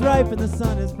 Sky is ripe and the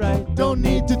sun is bright. Don't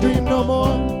need to dream no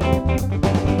more.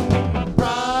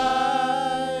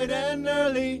 Bright and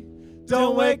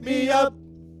Don't wake me up.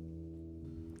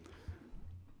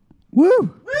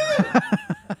 Woo!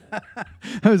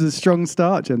 That was a strong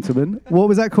start, gentlemen. What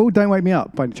was that called? Don't Wake Me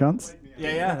Up, by any chance?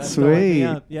 Yeah. That's Don't Wake Me Sweet.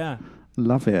 Up, yeah.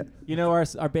 Love it. You know,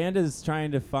 our band is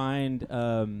trying to find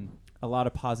a lot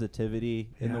of positivity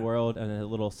in the world and a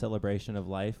little celebration of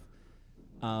life.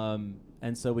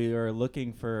 And so we were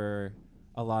looking for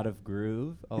a lot of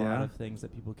groove, a lot of things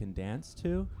that people can dance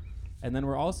to. And then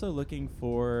we're also looking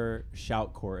for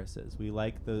shout choruses. We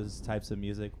like those types of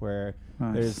music where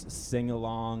there's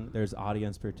sing-along, there's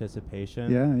audience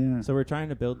participation. Yeah. So we're trying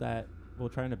to build that. We're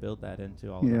trying to build that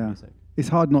into all of our music. It's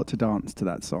hard not to dance to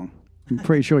that song. I'm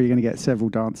pretty sure you're going to get several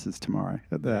dancers tomorrow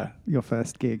at your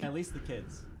first gig. At least the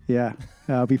kids. Yeah,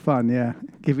 it'll be fun, yeah.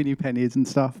 Giving you pennies and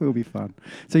stuff, it'll be fun.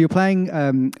 So you're playing,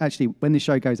 actually, when this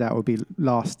show goes out, it will be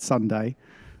last Sunday.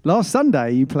 Last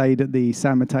Sunday, you played at the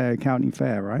San Mateo County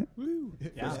Fair, right?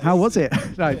 Yeah. How was it?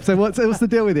 No, so what's the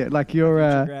deal with it? Like your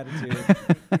gratitude.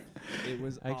 It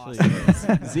was actually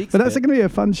awesome. But that's going to be a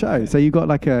fun show. So you got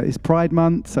it's Pride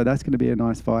Month, so that's going to be a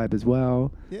nice vibe as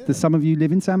well. Yeah. Does some of you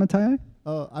live in San Mateo?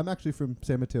 I'm actually from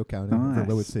San Mateo County, Nice. from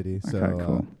Linwood City. So Okay,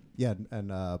 cool. yeah,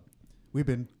 and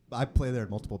I played there in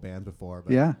multiple bands before,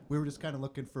 but Yeah. we were just kind of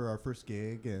looking for our first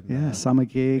gig and Summer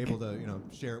gig. able to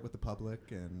share it with the public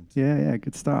and Yeah,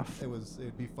 good stuff.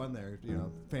 It'd be fun there,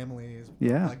 families.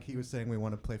 Yeah. Like he was saying, we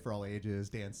want to play for all ages,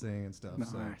 dancing and stuff. Nice.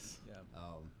 So,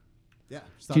 yeah.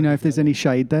 Do you know if there's any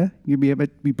shade there? You'll be able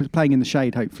to be playing in the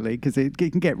shade, hopefully, because it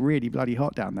can get really bloody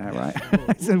hot down there, right?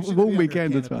 It's a warm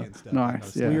weekend as well.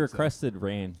 Nice, yeah. We requested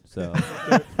rain, so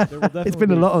There will It's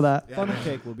been a lot of that. Funnel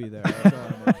cake will be there. That's all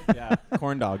I know. yeah,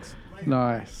 corn dogs.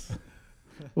 Nice.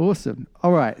 Awesome.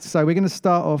 All right, so we're going to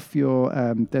start off your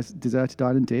Deserted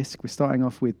Island disc. We're starting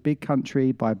off with Big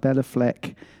Country by Bella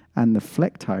Fleck and the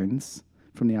Flecktones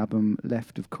from the album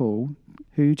Left of Cool.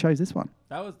 Who chose this one?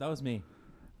 That was me.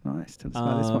 Nice. Tell us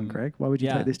about this one, Craig. Why would you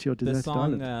take this to your Deserted this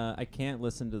song, Island? I can't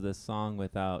listen to this song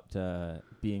without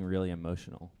being really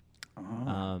emotional.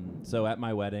 So at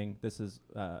my wedding,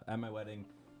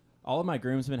 all of my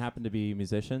groomsmen happen to be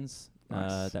musicians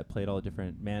that played all the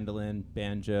different mandolin,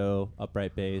 banjo,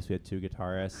 upright bass. We had 2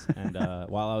 guitarists. And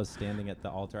while I was standing at the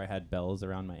altar, I had bells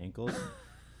around my ankles.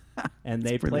 And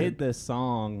they played this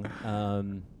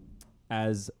song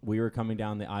as we were coming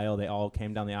down the aisle. They all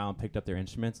came down the aisle and picked up their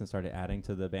instruments and started adding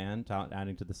to the band,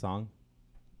 adding to the song.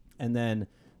 And then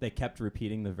they kept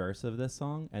repeating the verse of this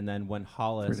song. And then when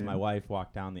Hollis, my wife,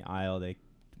 walked down the aisle, they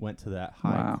went to that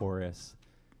high chorus.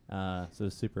 So it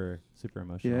was super, super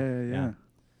emotional. Yeah.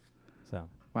 So.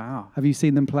 Wow. Have you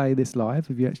seen them play this live?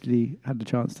 Have you actually had the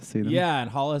chance to see them? Yeah, and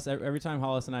Hollis, every time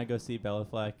Hollis and I go see Bella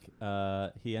Fleck,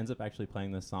 he ends up actually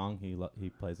playing this song. He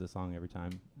plays this song every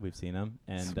time we've seen him,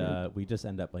 and we just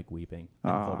end up weeping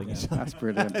and holding each other. That's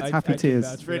brilliant. I Happy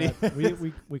tears. It's pretty.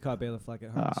 we caught Bela Fleck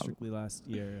at Heart Strictly last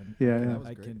year, and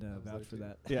I can vouch for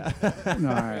that. Yeah.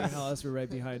 Nice. And Hollis were right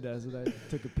behind us, and I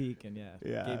took a peek and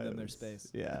gave them their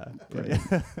space. Yeah.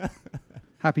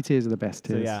 Happy tears are the best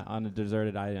tears. So yeah, on a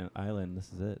deserted island,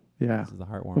 this is it. Yeah. This is the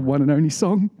heartwarmer. The one and only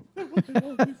song.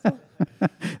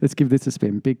 Let's give this a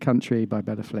spin. Big Country by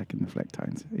Bella Fleck and the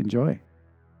Flecktones. Enjoy.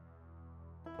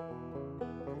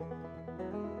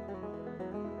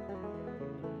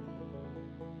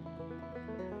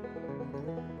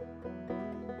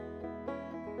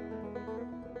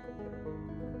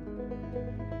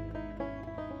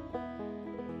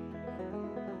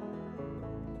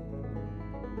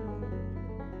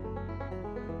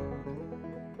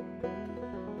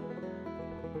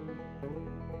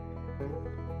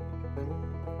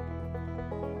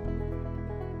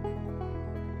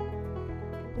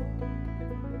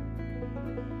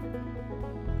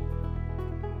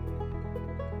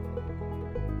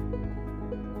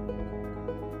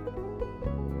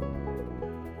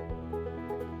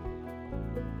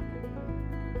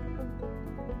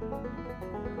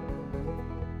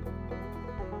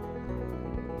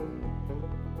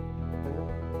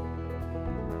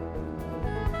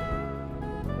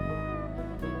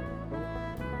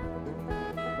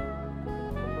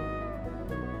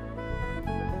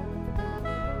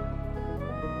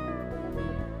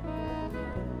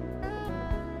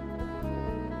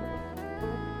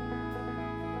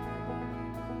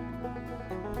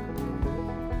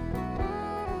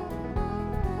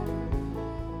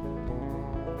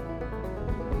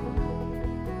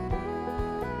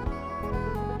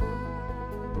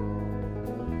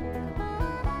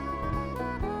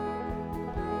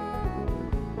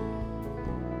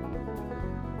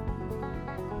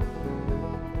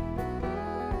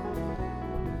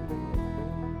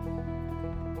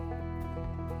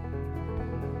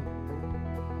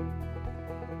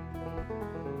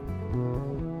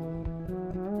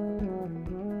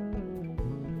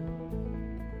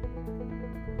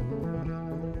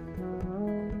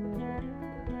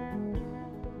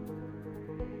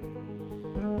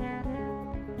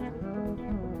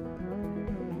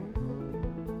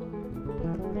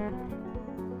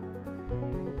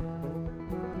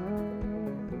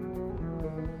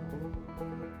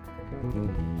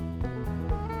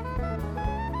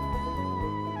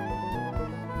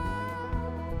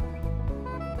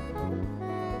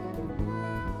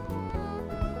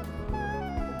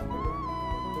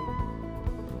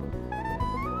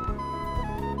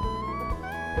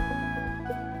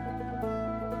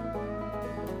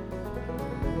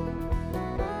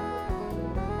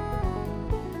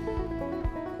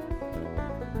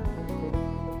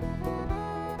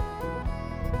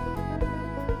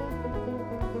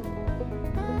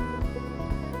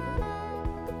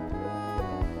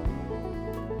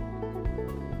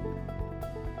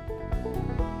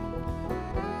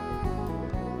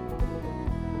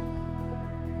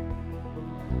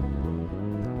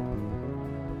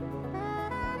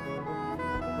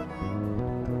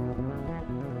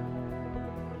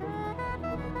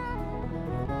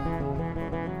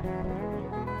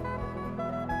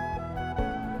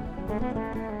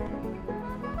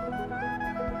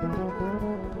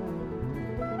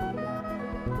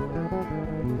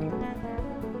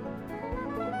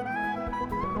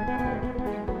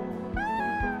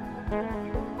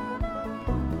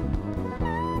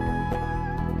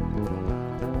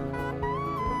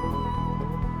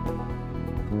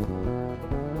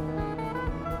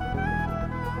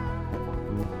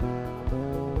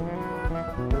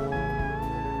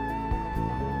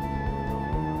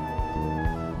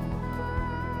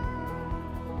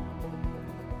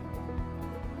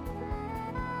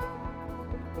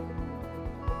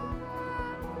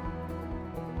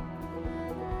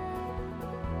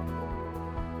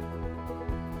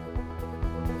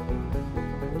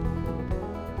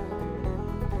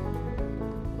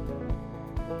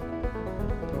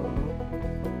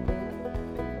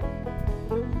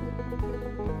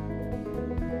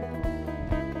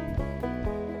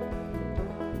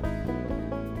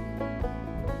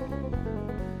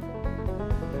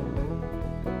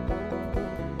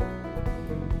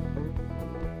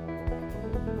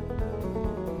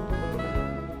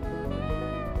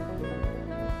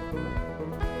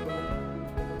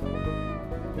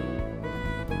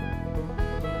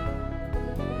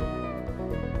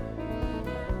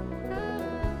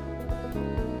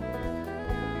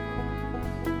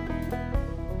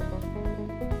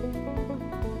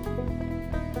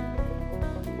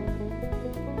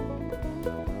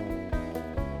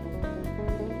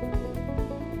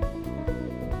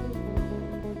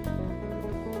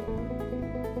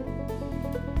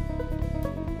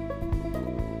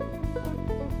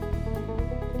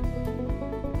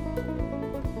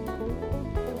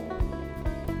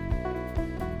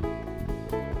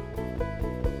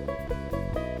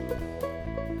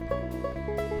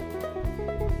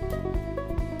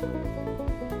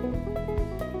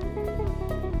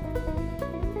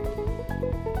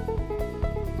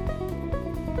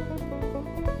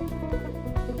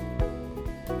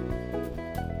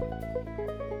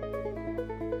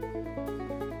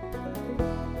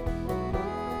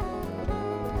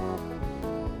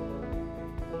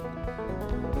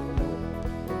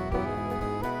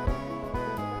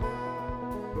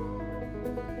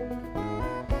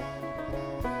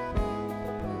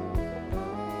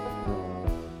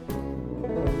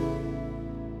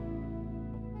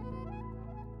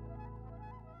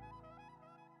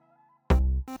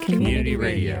 Community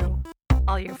radio.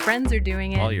 All your friends are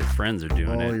doing it. All your friends are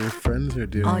doing it. All your friends are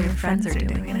doing All it. your friends are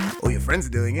doing it. All your friends are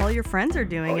doing it. All your friends are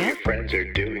doing it. Friends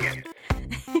are doing it.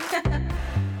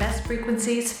 Best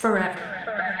frequencies forever.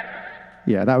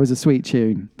 Yeah, that was a sweet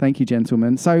tune. Thank you,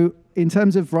 gentlemen. So, in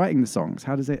terms of writing the songs,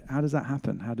 how does that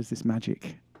happen? How does this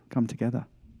magic come together?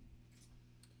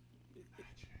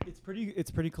 It's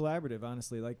pretty collaborative,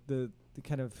 honestly. Like the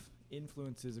kind of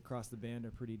influences across the band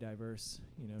are pretty diverse.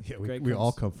 You know, Yeah, Greg we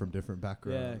all comes- come from different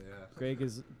backgrounds. Yeah, Greg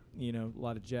is a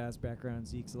lot of jazz background.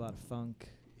 Zeke's a lot of funk,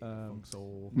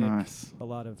 soul. Nick, Nice. a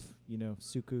lot of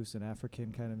soukous and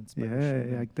African kind of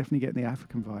inspiration. Yeah, definitely getting the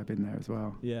African vibe in there as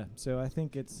well. Yeah, so I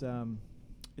think it's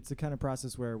the kind of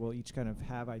process where we'll each kind of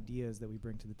have ideas that we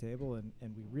bring to the table, and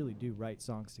we really do write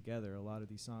songs together. A lot of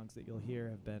these songs that you'll hear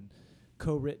have been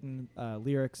co-written,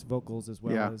 lyrics, vocals, as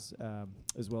well as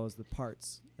the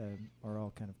parts are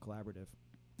all kind of collaborative.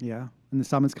 Yeah, and the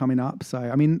summer's coming up, so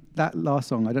I mean that last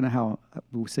song. I don't know how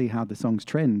we'll see how the songs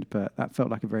trend, but that felt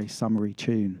like a very summery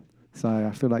tune. So I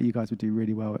feel like you guys would do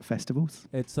really well at festivals.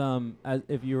 It's as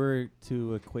if you were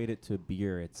to equate it to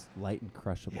beer, it's light and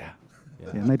crushable. Yeah,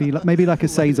 maybe like a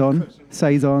saison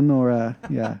or a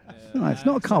No, it's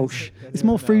not a Kolsch. It's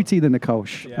more fruity than a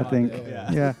Kolsch, I think.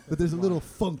 Yeah. But there's a little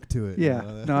funk to it.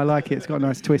 Yeah. No, I like it. It's got a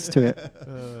nice twist to it.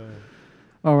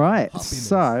 All right.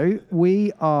 So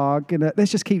we are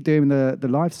let's just keep doing the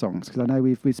live songs, because I know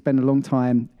we've spent a long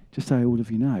time, just so all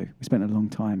of you know, we spent a long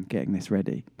time getting this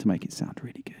ready to make it sound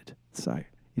really good. So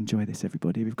enjoy this,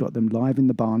 everybody. We've got them live in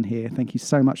the barn here. Thank you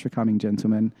so much for coming,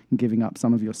 gentlemen, and giving up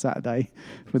some of your Saturday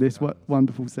for this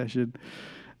wonderful session.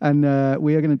 And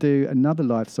we are going to do another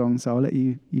live song, so I'll let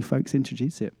you folks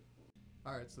introduce it.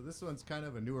 All right, so this one's kind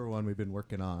of a newer one we've been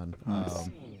working on. Nice.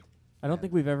 I don't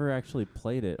think we've ever actually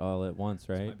played it all at once,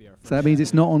 right? So that means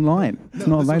it's not online. It's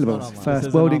not available. Not It's online. first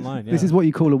This world. isn't online, This yeah. is what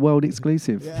you call a world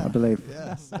exclusive, I believe.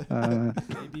 Yes.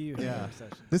 Maybe you hear our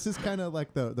session. This is kind of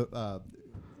like the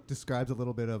describes a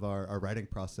little bit of our writing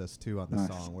process too on this Nice.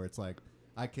 song, where it's like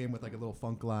I came with like a little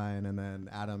funk line, and then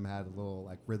Adam had a little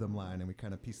like rhythm line, and we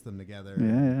kind of pieced them together. Yeah,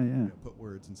 and, yeah. you know, put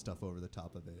words and stuff over the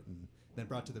top of it, and then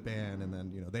brought to the band, and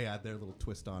then they add their little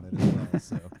twist on it as well.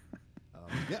 So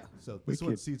so this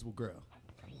one, Wicked. Seeds Will Grow.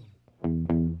 All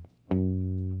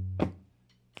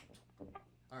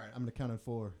right, I'm gonna count on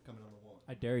 4. Coming on the 1.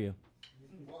 I dare you.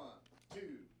 1, 2,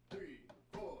 3,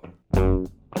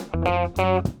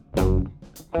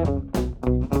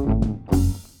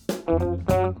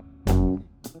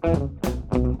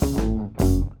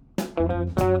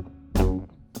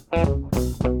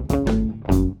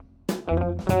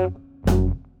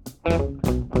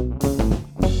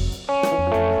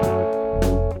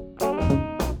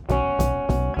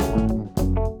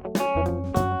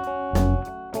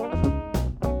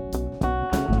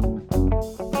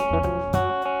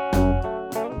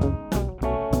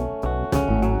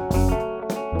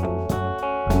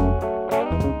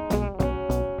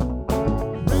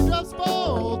 Raindrops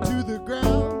fall to the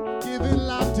ground, giving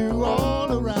life to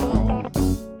all around.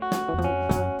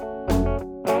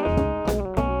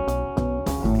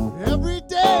 Every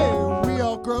day we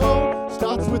all grow,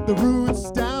 starts with the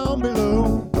roots down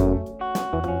below.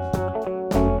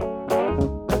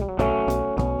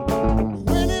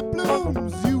 When it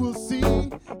blooms, you will see,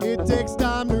 it takes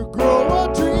time to grow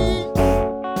a tree.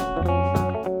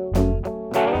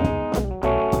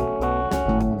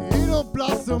 It'll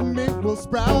blossom, it will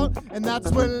sprout, and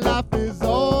that's what life is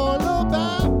all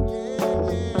about.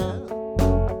 Yeah, yeah.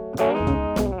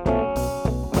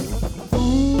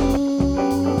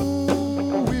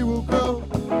 Ooh, we will grow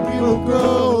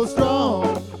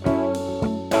strong.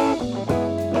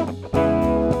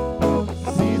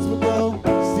 Seeds will grow,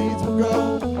 seeds will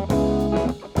grow,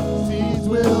 seeds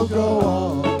will go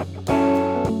on.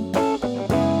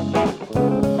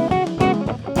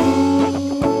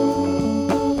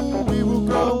 We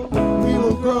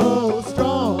will grow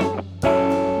strong.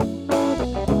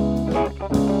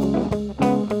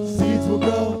 Seeds will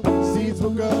grow, seeds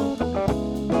will grow,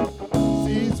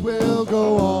 seeds will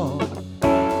go on.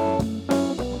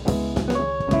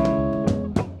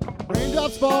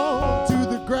 Raindrops fall to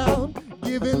the ground,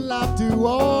 giving life to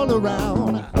all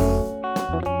around.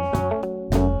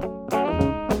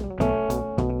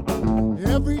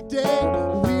 Every day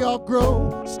we all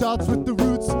grow, starts with the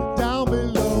roots down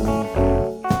below.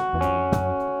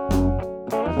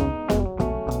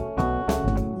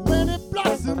 When it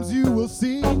blossoms, you will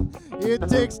see, it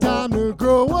takes time to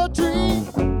grow a tree.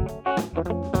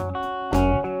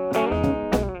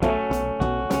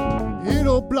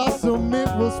 It'll blossom, it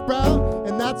will sprout,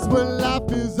 and that's what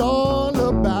life is all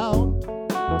about.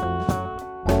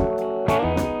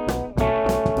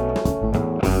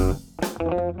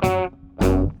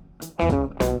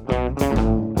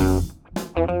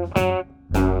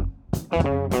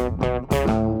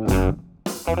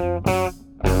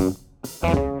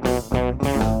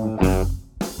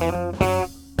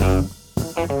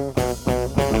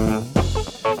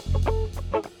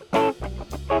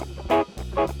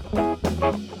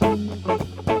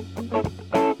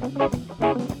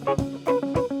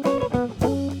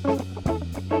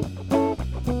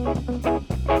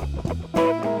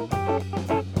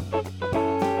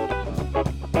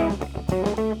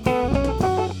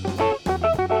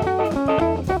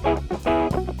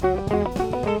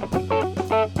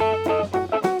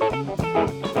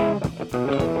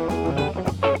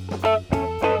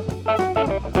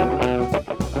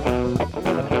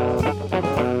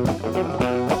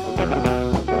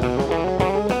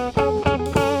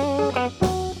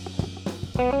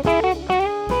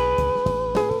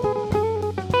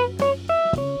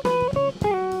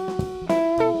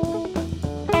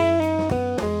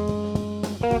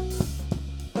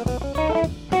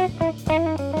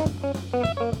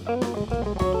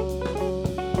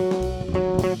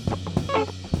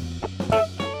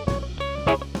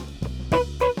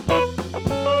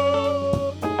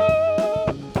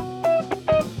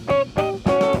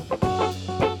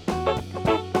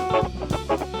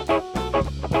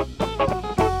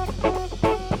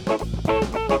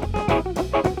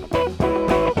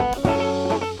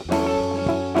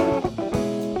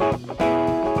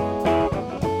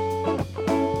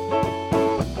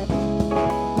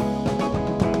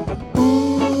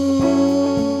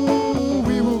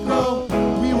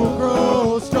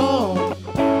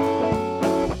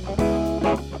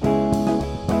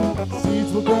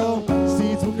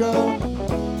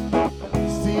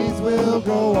 will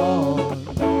go on.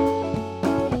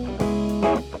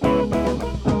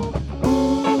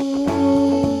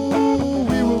 Ooh,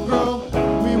 we will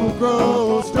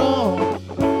grow strong.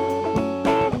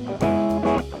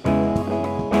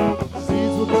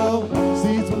 Seeds will go,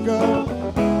 seeds will go,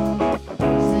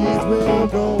 seeds will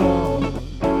go on.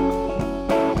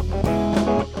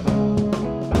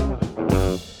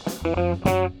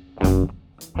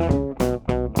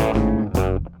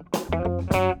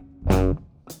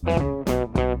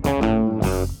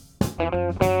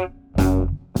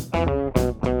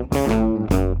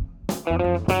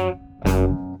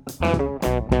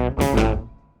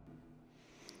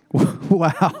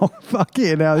 Wow, fuck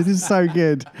it now. This is so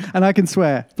good. And I can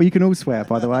swear, but you can all swear,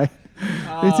 by the way.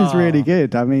 This is really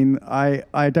good. I mean,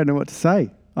 I don't know what to say.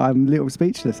 I'm a little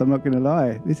speechless. I'm not going to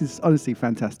lie. This is honestly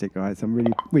fantastic, guys. I'm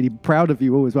really, really proud of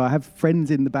you all as well. I have friends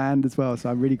in the band as well,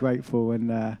 so I'm really grateful,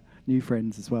 and new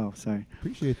friends as well. So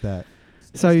appreciate that.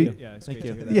 So yeah, thank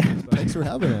you. Yeah, thanks for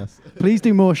having us. Please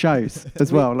do more shows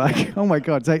as well. Like, oh my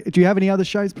God. So, do you have any other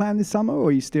shows planned this summer, or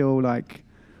are you still like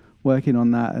working on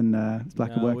that and it's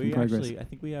like a work in progress? I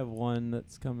think we have one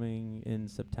that's coming in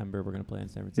September. We're going to play in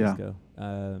San Francisco.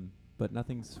 But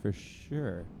nothing's for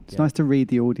sure. It's nice to read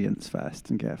the audience first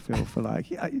and get a feel for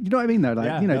like, you know what I mean though?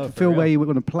 Like, feel real. where you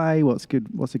want to play, what's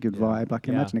a good vibe. Like,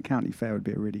 imagine a county fair would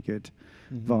be a really good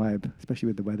vibe, especially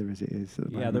with the weather as it is at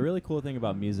the moment. The really cool thing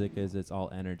about music is it's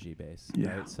all energy based.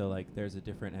 Yeah. Right? So like there's a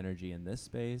different energy in this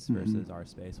space versus our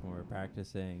space when we're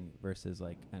practicing versus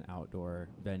like an outdoor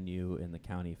venue in the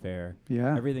county fair.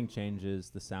 Yeah. Everything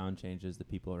changes, the sound changes, the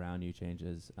people around you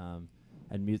changes.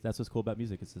 And that's what's cool about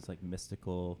music. It's this like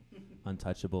mystical,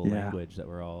 untouchable language that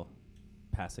we're all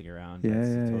passing around.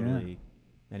 Totally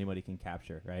anybody can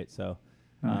capture, right? So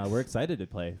we're excited to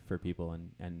play for people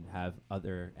and have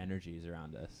other energies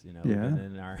around us. You know,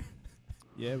 in our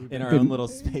in our own little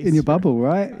space, in your bubble,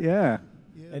 right? Yeah.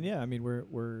 And I mean,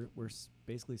 we're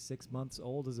basically 6 months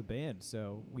old as a band,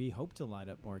 so we hope to line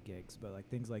up more gigs. But like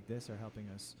things like this are helping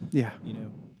us,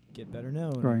 get better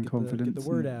known, growing get confidence, the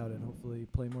word out, and hopefully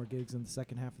play more gigs in the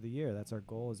second half of the year. That's our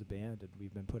goal as a band, and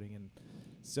we've been putting in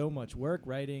so much work,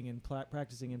 writing and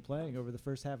practicing and playing over the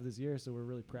first half of this year. So we're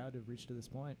really proud to have reached to this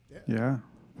point. Yeah,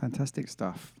 fantastic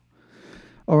stuff.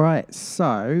 All right,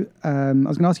 so I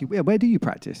was going to ask you, where do you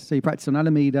practice? So you practice on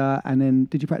Alameda, and then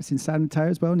did you practice in San Mateo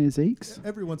as well, near Zeke's?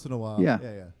 Every once in a while. Yeah.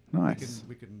 Nice.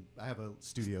 We can. I have a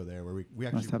studio there where we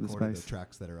actually recorded the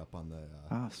tracks that are up on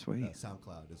the sweet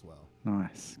SoundCloud as well.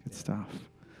 Nice, good stuff.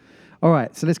 All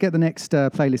right, so let's get the next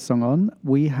playlist song on.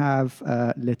 We have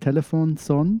Le Téléphone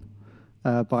Sonne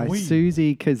by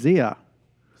Susie Kazia.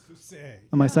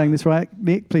 Am I saying this right,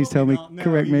 Nick? Please tell me,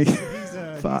 correct me.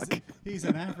 Fuck. He's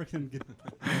an African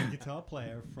guitar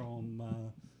player from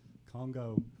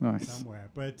Congo somewhere.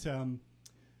 But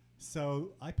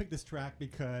so I picked this track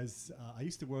because I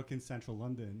used to work in central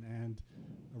London, and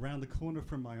around the corner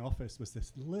from my office was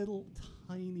this little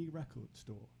tiny record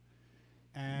store.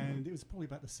 And it was probably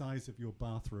about the size of your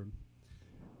bathroom.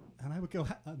 And I would go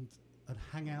and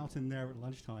hang out in there at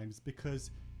lunchtimes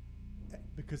because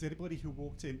anybody who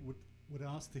walked in would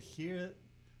ask to hear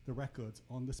the records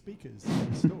on the speakers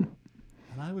in the store.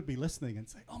 And I would be listening and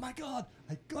say, "Oh my God,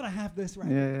 I gotta have this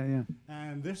record." Yeah.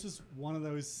 And this is one of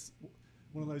those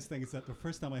things that the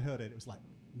first time I heard it, it was like,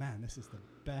 man, this is the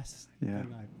best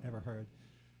thing I've ever heard.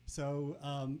 So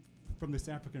from this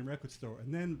African record store.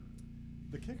 And then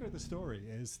the kicker of the story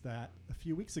is that a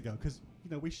few weeks ago, because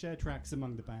we share tracks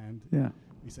among the band. Yeah.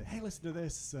 We say, "Hey, listen to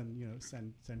this," and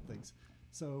send things.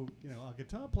 So our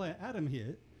guitar player Adam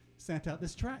here sent out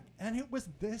this track, and it was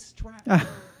this track.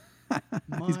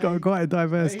 He's got quite a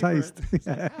diverse taste. Like,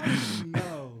 how do you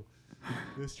know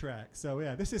this track? So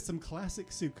this is some classic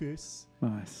soukous.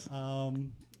 Nice.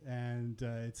 And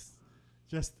it's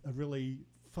just a really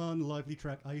fun, lively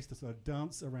track. I used to sort of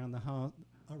dance around the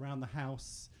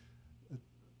house,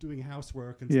 doing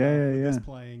housework and stuff with this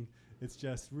playing. It's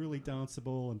just really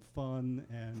danceable and fun.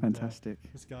 And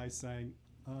fantastic. This guy's saying,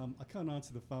 "I can't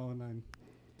answer the phone. I'm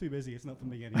too busy. It's not for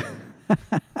me anymore."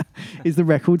 Is the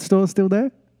record store still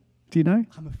there? Do you know?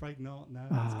 I'm afraid not. No.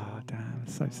 Oh, damn.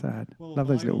 It's so sad. Well, Love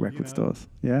those vinyl, little record stores.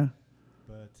 Yeah.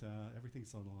 But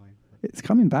everything's online. It's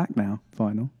coming back now,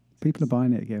 vinyl. People are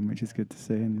buying it again, which is good to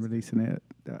see, and releasing it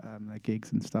at their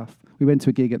gigs and stuff. We went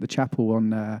to a gig at the Chapel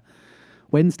on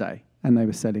Wednesday, and they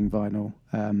were selling vinyl,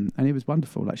 and it was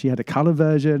wonderful. Like, she had a colour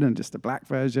version and just a black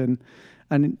version.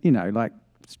 And, like,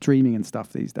 streaming and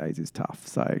stuff these days is tough.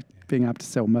 So being able to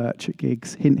sell merch at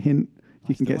gigs, hint,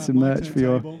 you can get some merch for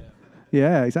your...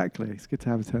 Yeah, exactly. It's good to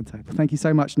have a turntable. Thank you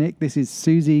so much, Nick. This is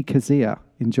Susie Kazia.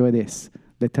 Enjoy this.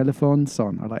 Le Téléphone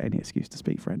Sonne. I like any excuse to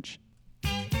speak French.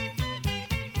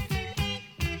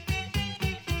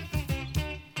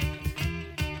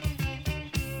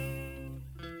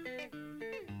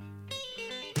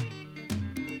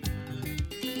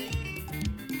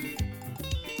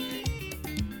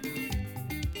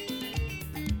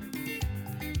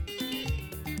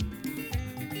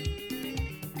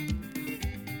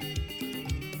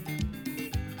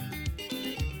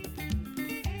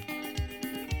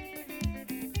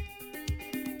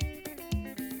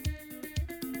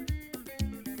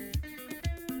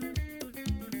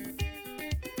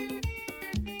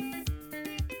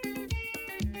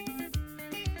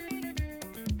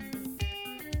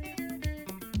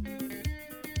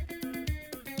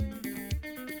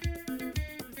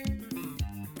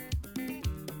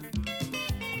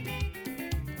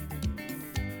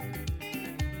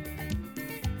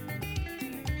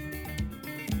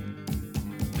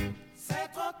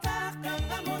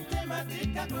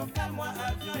 matika kokamwa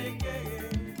avion ekeye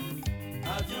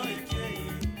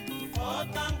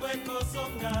otango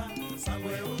ekosonga sango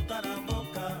euta na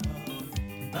mboka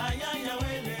bayaya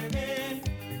wele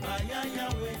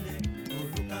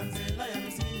oluka nzela ya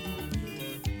misindu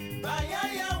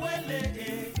bayaya wele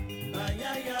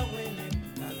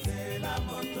na nzela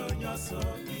moto nyonso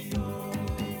iyo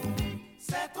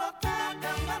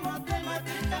sekokakanga motema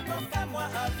tika kokamwa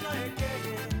avion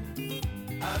ekeye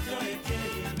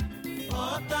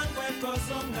otango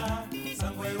ekosonga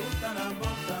sango euta na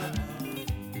mboka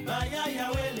bayaya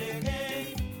wele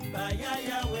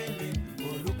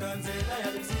oluka nzela ya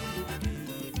misindu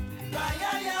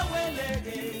bayaya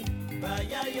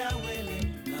wele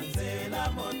na nzela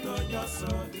moto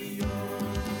nyonso iyo.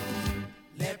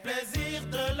 Les plaisirs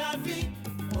de la vie,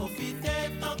 profitez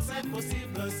tant que c'est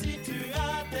possible. Si tu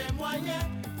as des moyens,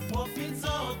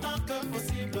 profites-en autant que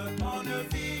possible. On ne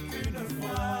vit qu'une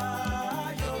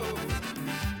fois, yo.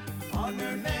 On ne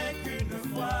naît qu'une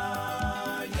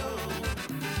fois, yo.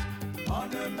 On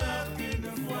ne meurt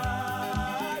qu'une fois,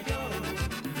 yo.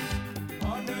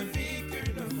 On ne vit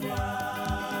qu'une fois,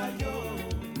 yo.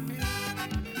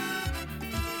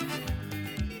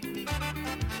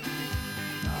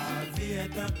 La vie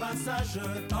est un passage,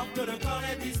 tant que le corps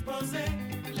est disposé.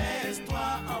 Laisse-toi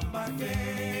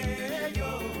embarquer,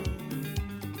 yo.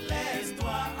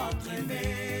 Laisse-toi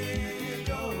entraîner,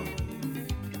 yo.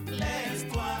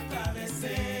 Laisse-toi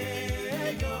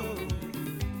caresser, yo.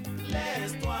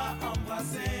 Laisse-toi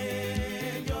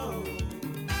embrasser, yo.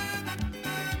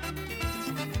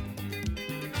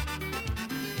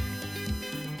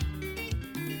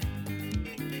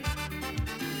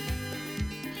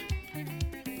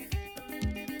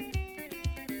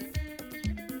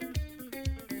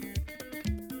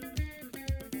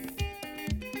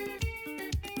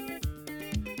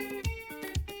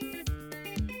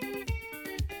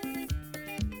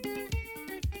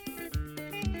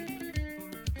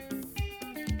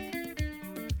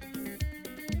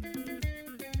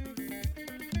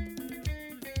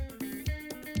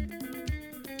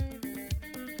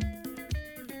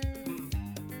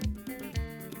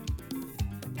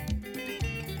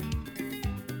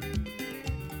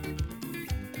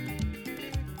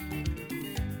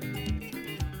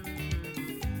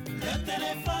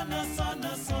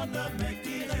 Sonne, mais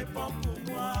qui répond pour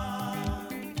moi?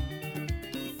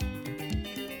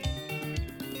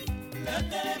 Le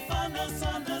téléphone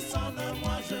sonne,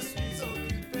 moi je suis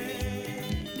occupé.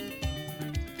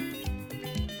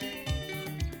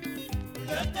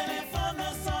 Le téléphone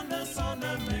sonne,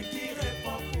 mais qui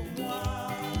répond pour moi?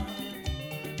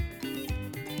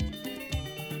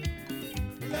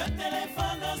 Le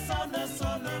téléphone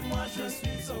sonne, moi je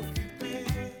suis occupé.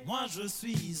 Moi je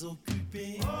suis occupé,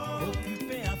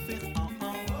 occupé à faire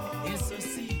et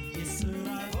ceci et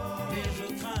cela, mais je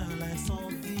crains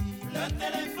l'incendie. Le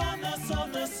téléphone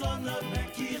sonne, mais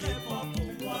qui répond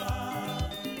pour moi?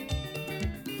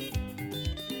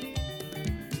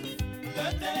 Le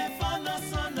téléphone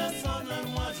sonne,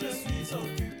 moi je suis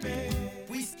occupé.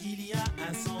 Puisqu'il y a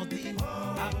incendie,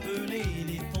 appelez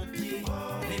les pompiers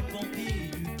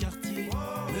du quartier,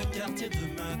 le quartier de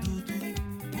ma doudou,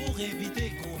 pour éviter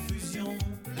confusion.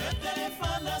 Le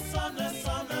téléphone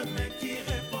sonne, mais qui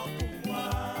répond pour moi?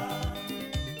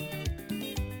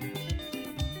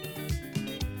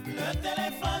 Le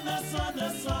téléphone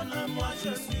sonne, moi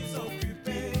je suis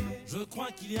occupé. Je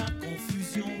crois qu'il y a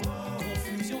confusion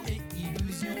et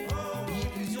illusion.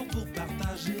 Illusion pour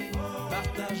partager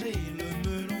le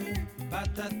melon.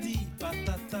 Patati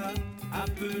patata,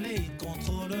 appelez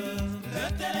contrôleur. Le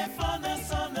téléphone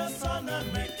sonne,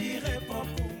 mais qui répond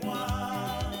pour moi?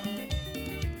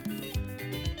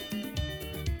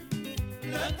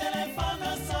 Le téléphone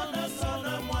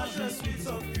sonne, moi je suis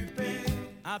occupé.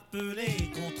 Appelez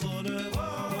contrôleur,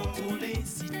 contrôler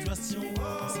situation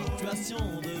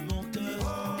de mon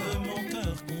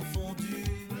cœur confondu.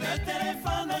 Le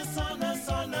téléphone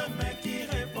sonne, mais qui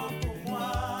répond pour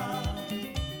moi?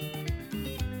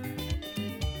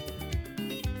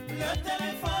 Le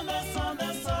téléphone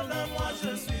sonne, moi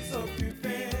je suis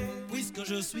occupé. Puisque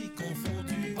je suis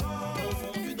confondu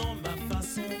dans ma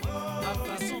façon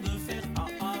de faire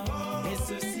et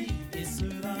ceci et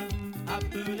cela.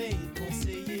 Appelez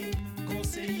conseiller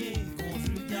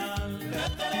conjugal. Le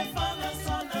téléphone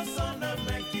sonne,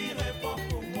 mais qui répond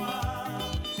pour moi?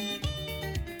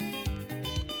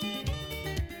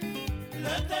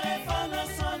 Le téléphone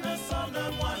sonne,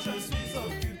 moi je suis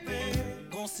occupé.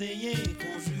 Conseiller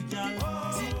conjugal,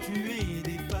 si tu es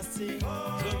dépassé,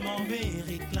 je m'en vais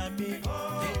réclamer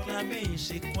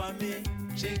chez Kwame,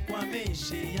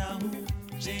 chez Yahoo.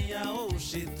 chez Yao,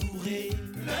 chez Touré.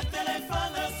 Le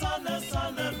téléphone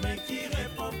sonne, mais qui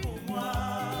répond pour moi?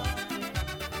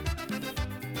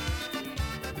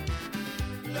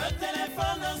 Le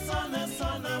téléphone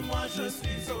sonne, moi je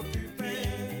suis occupé.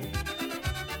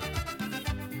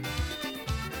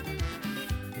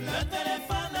 Le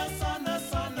téléphone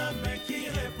sonne, mais qui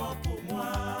répond pour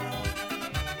moi?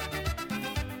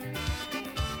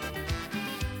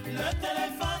 Le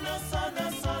téléphone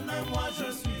sonne, moi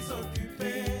je suis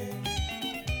occupé.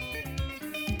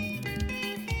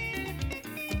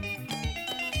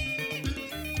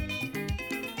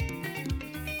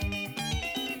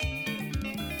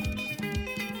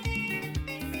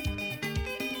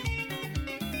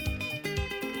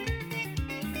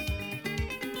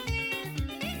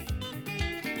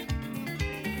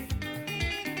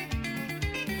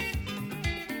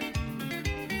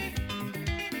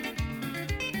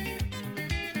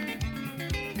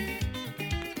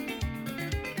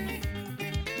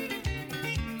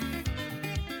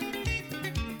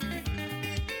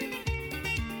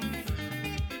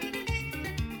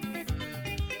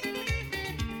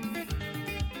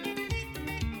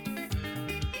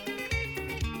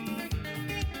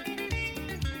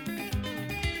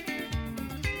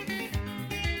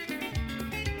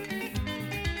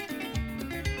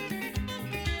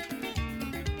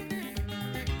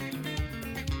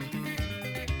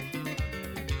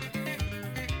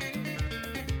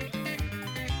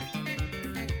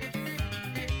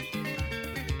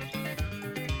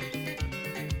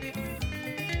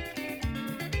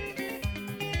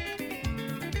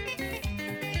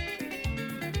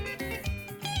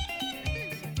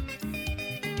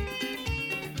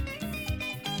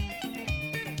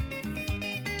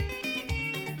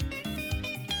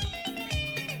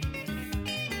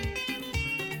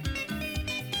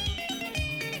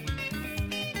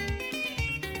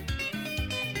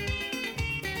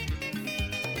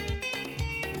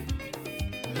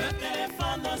 Le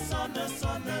téléphone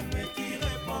sonne, mais qui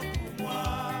répond pour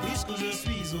moi? Puisque je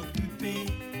suis occupé,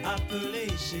 appelé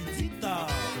chez Tita.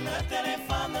 Le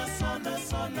téléphone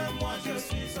sonne, moi je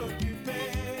suis occupé.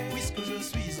 Puisque je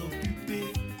suis occupé,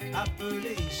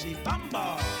 appelé chez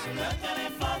Bamba. Le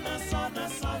téléphone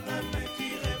sonne, mais qui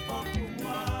répond pour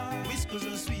moi? Puisque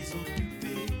je suis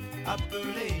occupé,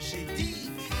 appelé chez Dick.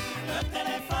 Le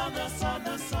téléphone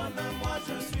sonne, moi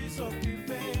je suis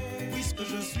occupé. Puisque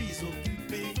je suis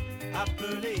occupé,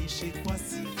 appelé chez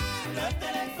Kwasi. Le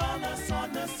téléphone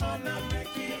sonne, mais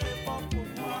qui répond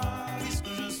pour moi? Puisque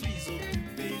je suis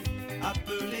occupé,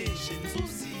 appelé chez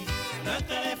Nzouzi. Le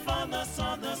téléphone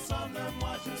sonne,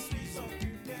 moi je suis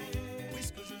occupé.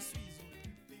 Puisque je suis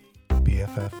occupé.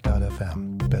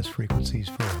 BFF.FM, best frequencies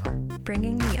forever.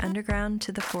 Bringing the underground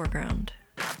to the foreground.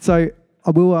 So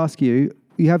I will ask you,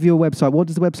 you have your website. What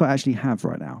does the website actually have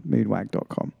right now?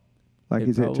 Moonwag.com. Like,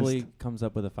 is it probably just comes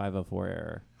up with a 504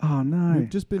 error. Oh no! We've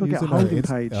just been Gotta get a using our holding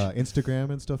page. Instagram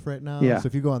and stuff right now. Yeah. So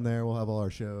if you go on there, we'll have all our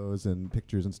shows and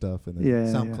pictures and stuff, and then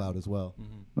Yeah, SoundCloud as well.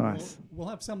 Nice. We'll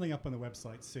have something up on the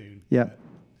website soon. Yeah.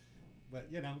 But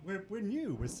you know, we're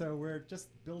new, so we're just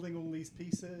building all these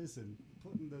pieces and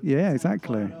putting the Yeah,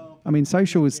 exactly. I mean,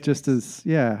 social is just as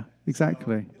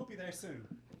exactly. It'll be there soon.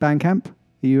 Bandcamp.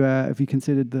 You have you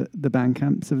considered the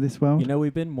Bandcamps of this world? You know,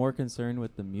 we've been more concerned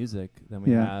with the music than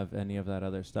we Yeah. have any of that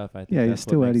other stuff. I think Yeah, that's it's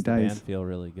still what early makes the days. band feel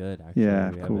really good. Actually, Yeah,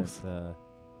 we of haven't, course.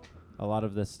 a lot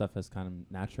of this stuff has come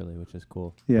naturally, which is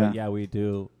cool. Yeah. But yeah,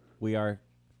 we are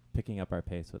picking up our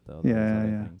pace with those Yeah, other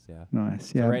yeah. things. Yeah.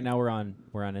 Nice, So yeah. right now we're on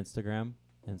Instagram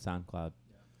and SoundCloud.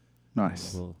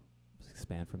 Nice. We'll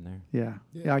expand from there.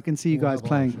 Yeah, I can see you We'll guys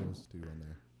have all our playing. shows too on there.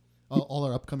 All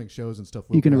our upcoming shows and stuff.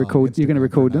 You're gonna record. You're gonna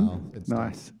record them. Nice.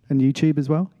 Nice. And YouTube as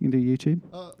well. You can do YouTube.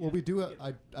 Well, we do.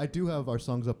 I do have our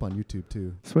songs up on YouTube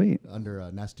too. Sweet. Under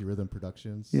Nasty Rhythm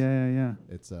Productions. Yeah.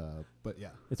 It's but yeah,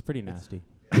 it's pretty nasty.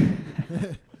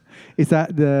 Is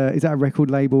that a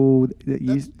record label that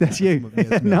you? That's you.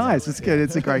 That's me. Nice. It's good.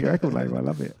 It's a great record label. I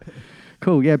love it.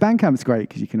 Cool. Yeah, Bandcamp's great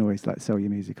because you can always like sell your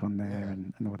music on there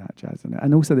and all that jazz.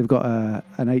 And also they've got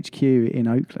an HQ in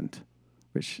Oakland,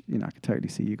 which I could totally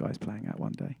see you guys playing at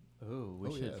one day. Oh,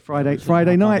 we should.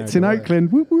 Friday nights in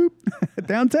Oakland. Whoop whoop.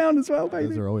 Downtown as well, baby.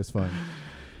 Those are always fun.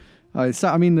 So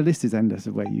I mean, the list is endless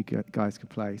of where you guys could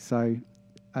play. So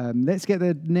let's get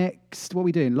the next. What are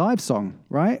we doing? Live song,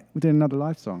 right? We're doing another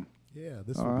live song. Yeah,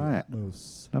 this all will be right.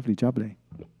 Atmos. Lovely jubbly.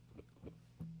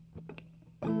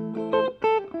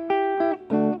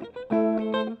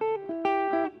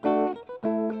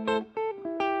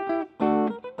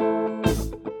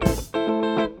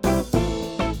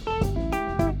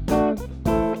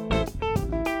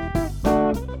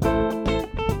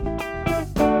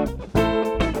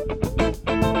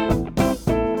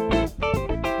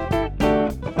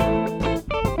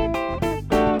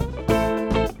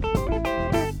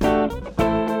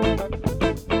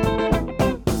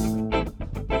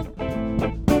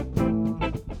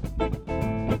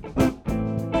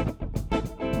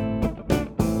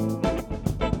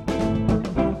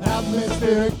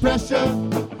 pressure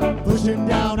pushing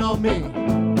down on me.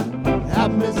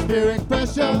 Atmospheric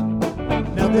pressure,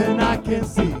 nothing I can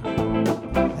see.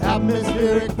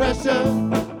 Atmospheric pressure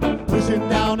pushing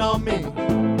down on me.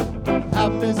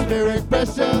 Atmospheric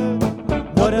pressure,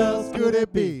 what else could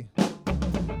it be?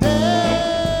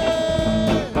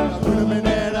 Hakuna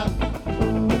Matata.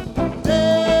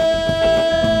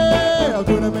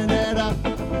 Hakuna Matata.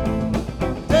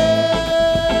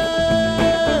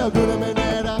 Hakuna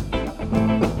Matata.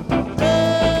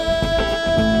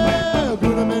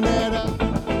 Hakuna Matata.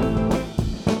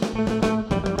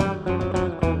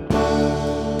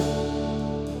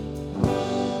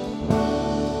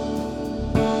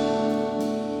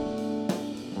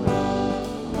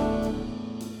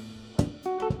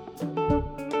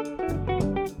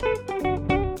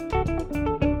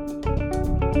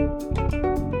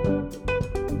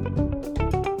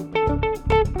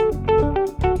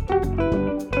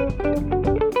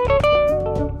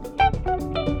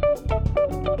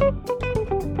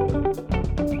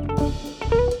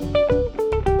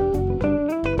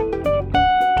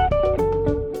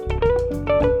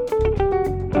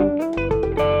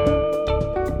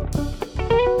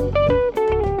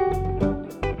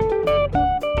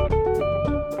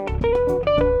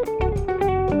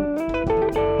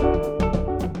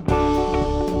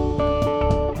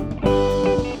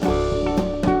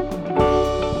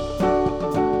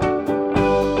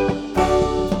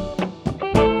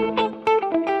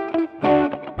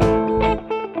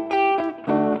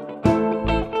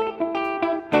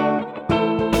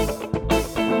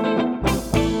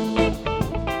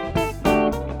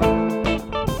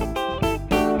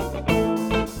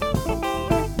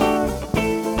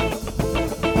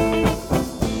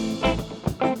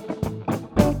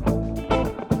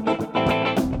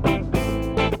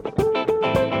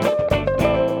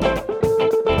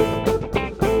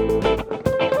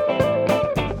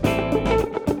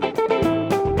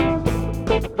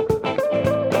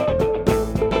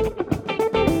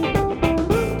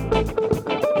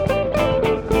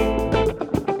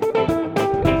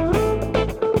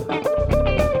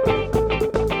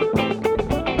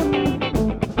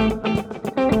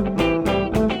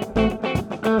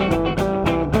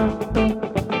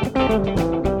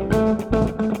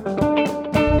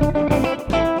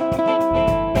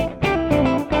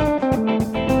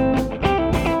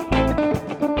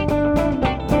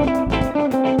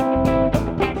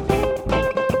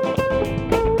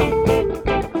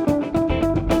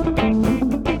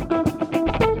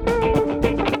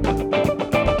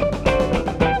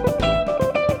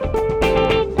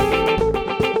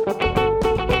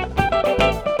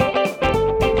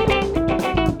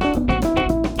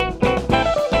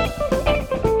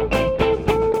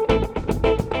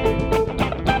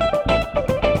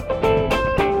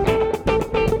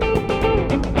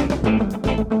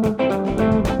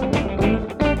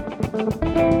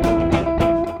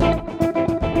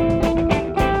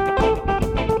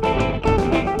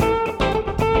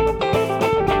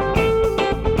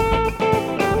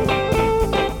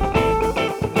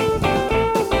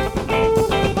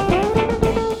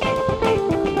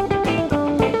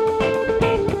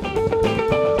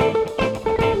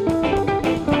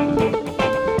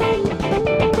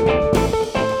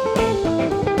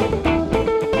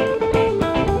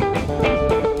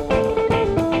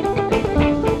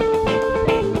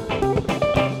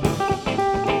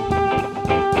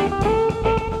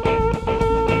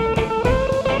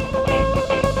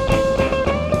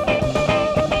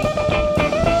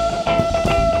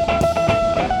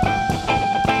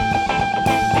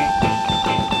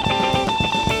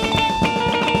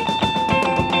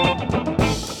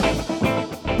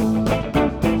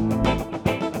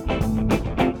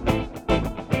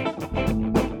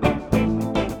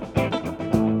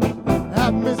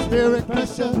 Atmospheric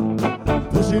pressure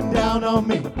pushing down on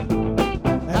me.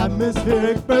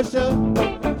 Atmospheric pressure,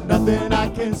 nothing I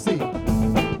can see.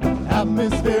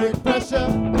 Atmospheric pressure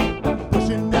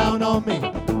pushing down on me.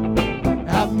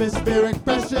 Atmospheric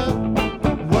pressure,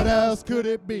 what else could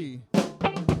it be?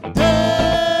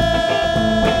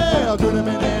 Hakuna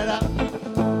Matata.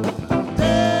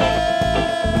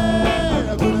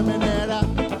 Hakuna Matata.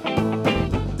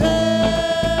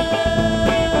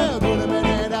 Hakuna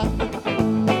Matata.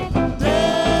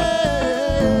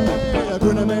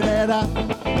 Hakuna Matata.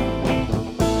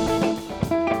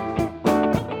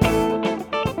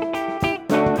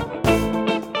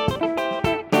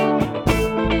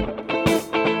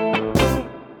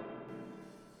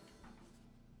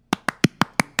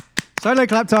 Solo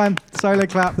clap time. Solo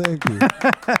clap. Thank you.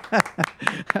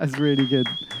 That's really good.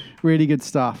 Really good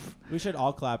stuff. We should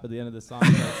all clap at the end of the song. So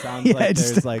it sounds Yeah, like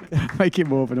just there's like make it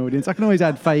more of an audience. I can always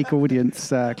add fake audience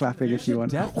clapping if you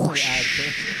want. definitely add.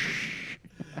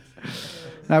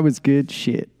 That was good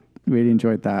shit. Really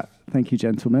enjoyed that. Thank you,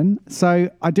 gentlemen. So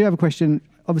I do have a question.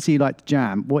 Obviously, you like to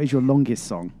jam. What is your longest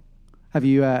song? Have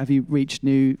you reached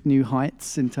new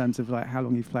heights in terms of like how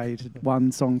long you've played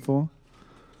one song for?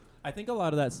 I think a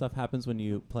lot of that stuff happens when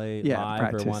you play Yeah, live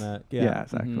practice. or want to. Yeah,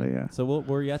 exactly, yeah. So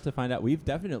we're yet to find out. We've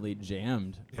definitely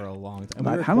jammed for a long time.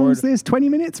 Like, how long is this? 20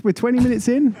 minutes? We're 20 minutes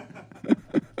in?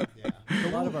 A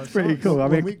lot of our Pretty songs. cool. I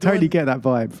When mean, we go totally in- get that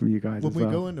vibe from you guys When as we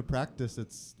well. go into practice,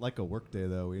 it's like a work day,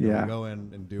 though. You know, Yeah. we go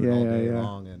in and do Yeah, it all yeah, day yeah.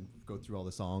 long and go through all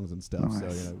the songs and stuff. So,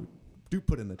 Nice. you know, we do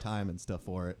put in the time and stuff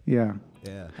for it. Yeah.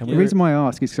 Yeah. And the reason why I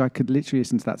ask is because I could literally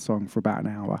listen to that song for about an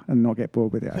hour and not get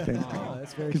bored with it, I think. Oh,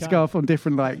 that's very Could kind. go off on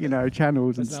different, like,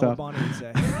 channels and That's not stuff. what Bonnie would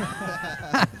say.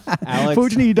 Alex.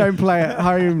 Fortunately, you don't play at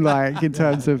home, like, in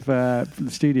terms of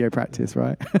studio practice,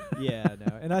 right? Yeah,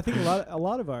 no, and I think a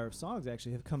lot of our songs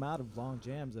actually have come out of long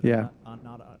jams that Yeah. are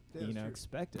not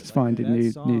expected. Just finding that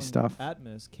new song, stuff.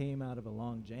 Atmos came out of a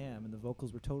long jam, and the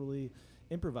vocals were totally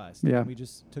improvised. Yeah. and we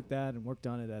just took that and worked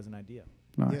on it as an idea.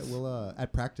 Nice. Yeah, well,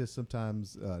 at practice,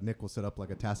 sometimes Nick will set up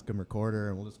like a Tascam recorder,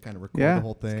 and we'll just kind of record Yeah, the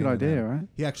whole it's a thing. good and idea, then right?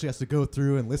 He actually has to go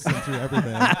through and listen through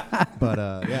everything.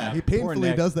 But yeah, he painfully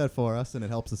Nick. does that for us, and it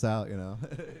helps us out, you know.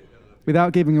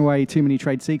 Without giving away too many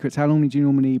trade secrets, how long do you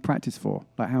normally practice for?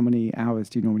 Like, how many hours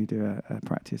do you normally do a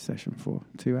practice session for?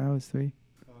 2 hours, 3?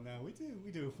 Oh no,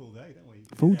 we do a full day, don't we?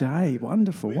 Full day.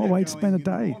 Wonderful. We What a get way to spend a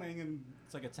going in the day. morning and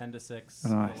It's like a 10 to 6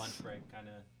 Nice. lunch break kind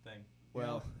of thing.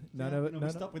 Well, yeah, none of it. we none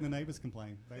of- stop when the neighbors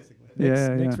complain, basically. Nick's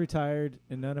Yeah. retired,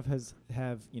 and none of us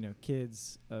have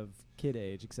kids of kid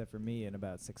age except for me in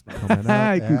about 6 months. Coming up,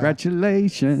 yeah.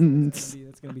 Congratulations.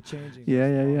 That's gonna be changing. Yeah,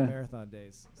 Those yeah, long yeah. Marathon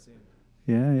days soon.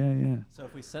 Yeah. So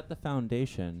if we set the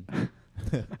foundation,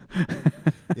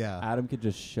 Yeah. Adam could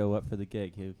just show up for the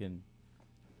gig. He can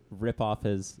rip off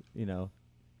his,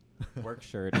 work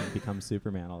shirt and become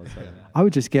Superman all of a sudden. I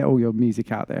would just get all your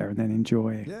music out there and then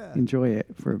enjoy it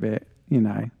for a bit,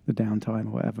 the downtime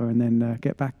or whatever, and then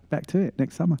get back to it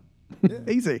next summer. Yeah.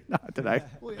 Easy. I don't know.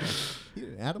 Well, yeah.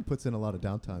 Adam puts in a lot of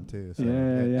downtime too. So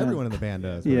Yeah. Everyone in the band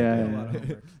does. Yeah. A lot of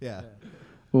homework. Yeah.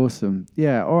 Awesome.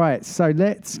 Yeah. All right. So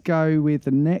let's go with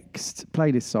the next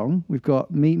playlist song. We've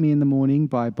got "Meet Me in the Morning"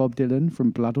 by Bob Dylan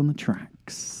from Blood on the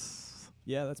Tracks.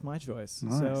 Yeah, that's my choice.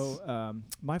 Nice. So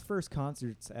my first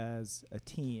concerts as a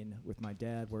teen with my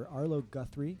dad were Arlo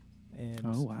Guthrie and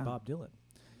Oh, wow. Bob Dylan.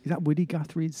 Is that Woody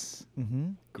Guthrie's Mm-hmm.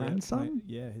 grandson?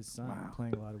 Yeah, his son. Wow.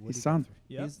 Playing a lot of Woody His son. Guthrie.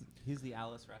 Yep. He's the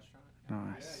Alice restaurant.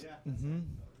 Nice. Mm-hmm.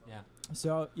 Yeah.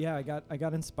 So yeah, I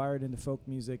got inspired into folk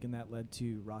music, and that led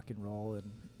to rock and roll,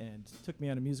 and took me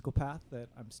on a musical path that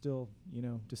I'm still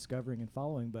discovering and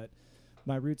following. But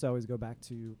my roots always go back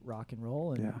to rock and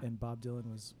roll, and, Yeah. and Bob Dylan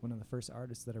was one of the first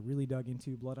artists that I really dug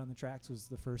into. Blood on the Tracks was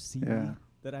the first CD Yeah.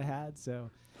 that I had. So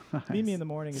Meet Me in the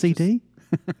Morning. is CD?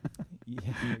 yeah,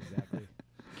 exactly.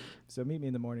 So Meet Me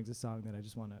in the Morning is a song that I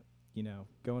just want to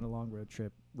go on a long road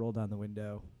trip, roll down the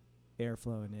window, air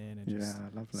flowing in, and just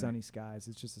lovely. sunny skies.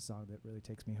 It's just a song that really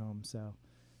takes me home. So,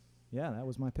 yeah, that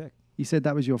was my pick. You said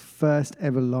that was your first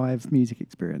ever live music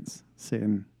experience.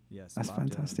 Seeing. Yes, That's Bob Dylan.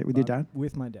 fantastic. With your dad?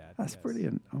 With my dad. That's yes.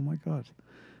 brilliant. Oh my God.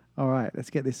 All right, let's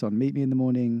get this on. "Meet Me in the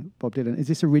Morning," Bob Dylan. Is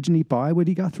this originally by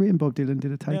Woody Guthrie and Bob Dylan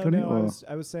did a take on it? Or?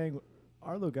 I was saying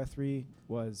Arlo Guthrie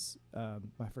was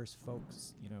my first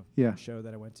folks, Yeah. show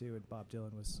that I went to, and Bob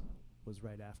Dylan was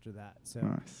right after that. So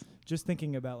Nice. just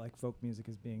thinking about like folk music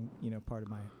as being, part of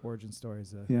my origin story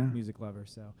as a Yeah. music lover.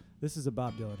 So this is a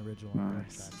Bob Dylan original. on Blood on the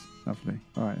Nice. Tracks. Lovely.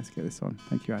 All right, let's get this on.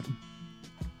 Thank you, Adam.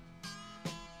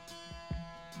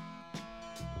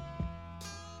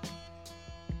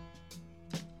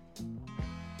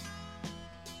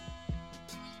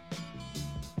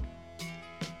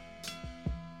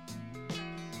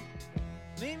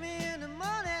 Meet me in the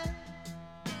morning,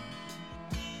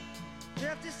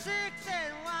 56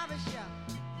 and Wabba Shop.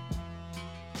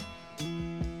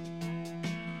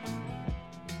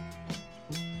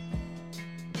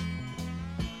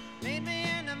 Meet me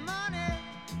in the morning,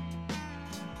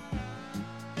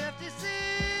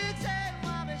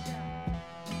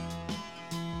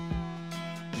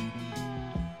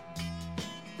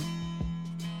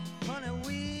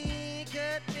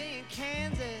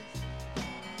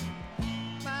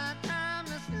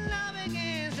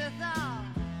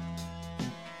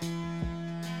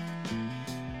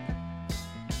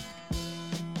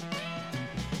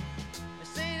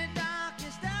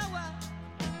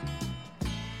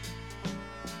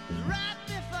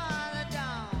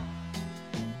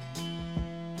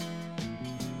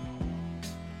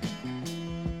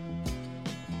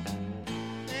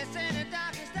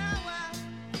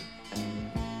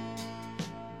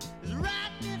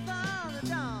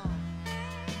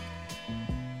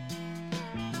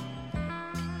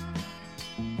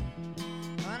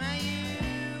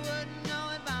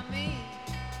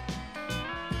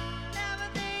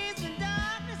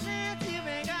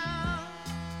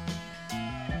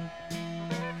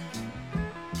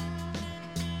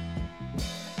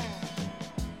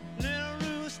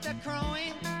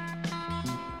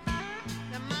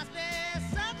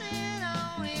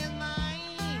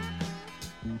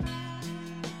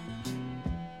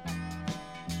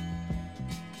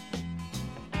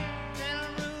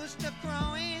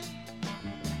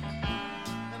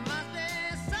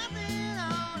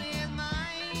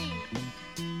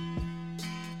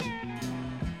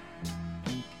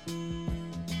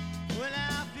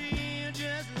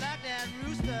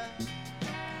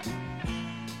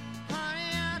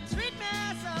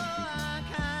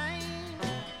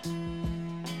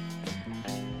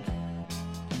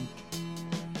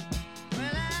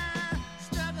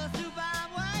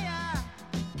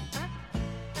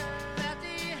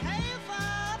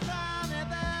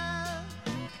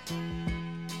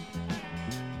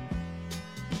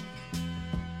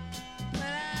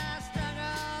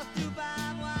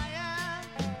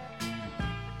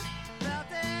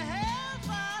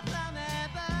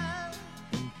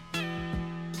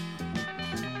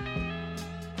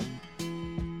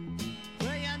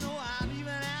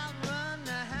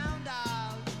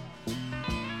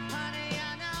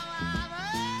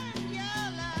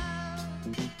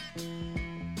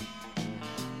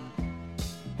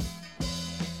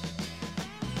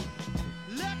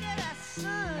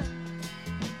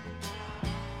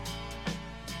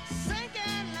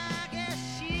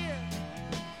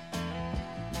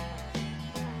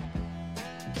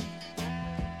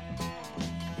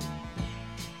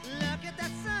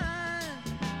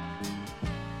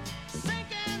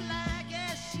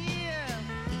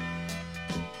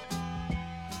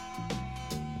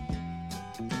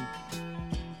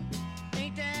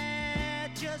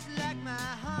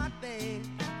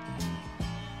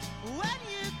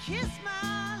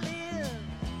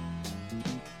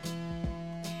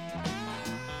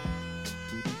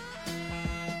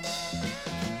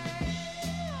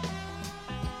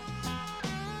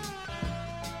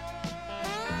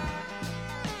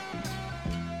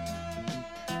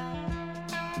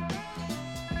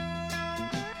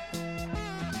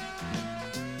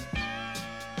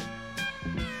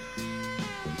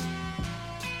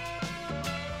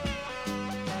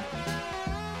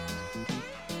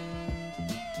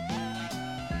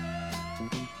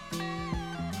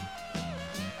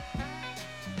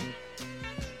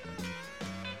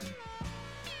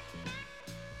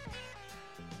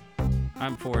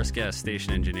 I'm Forrest Guest,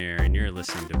 station engineer, and you're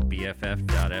listening to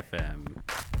BFF.FM.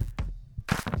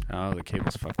 Oh, the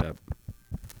cable's fucked up.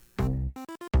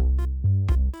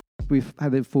 We've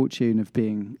had the fortune of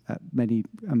being at many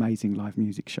amazing live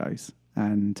music shows,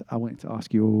 and I wanted to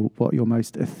ask you all what your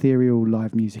most ethereal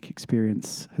live music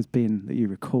experience has been that you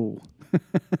recall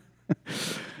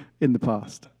in the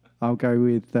past. I'll go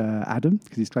with Adam,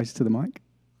 because he's closer to the mic.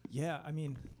 Yeah, I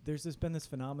mean, there's been this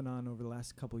phenomenon over the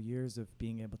last couple of years of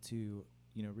being able to,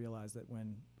 realize that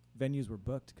when venues were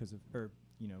booked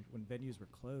when venues were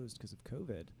closed because of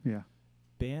COVID, yeah,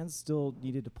 bands still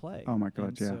needed to play. Oh my God,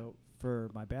 and yeah. So for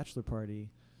my bachelor party,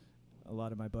 a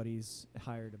lot of my buddies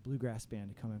hired a bluegrass band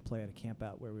to come and play at a camp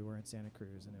out where we were in Santa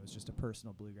Cruz, and it was just a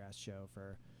personal bluegrass show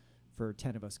for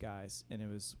 10 of us guys, and it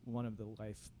was one of the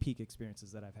life peak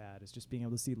experiences that I've had, is just being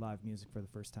able to see live music for the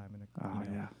first time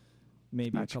in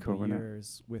maybe Magical, a couple of isn't it?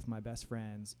 years with my best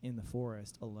friends in the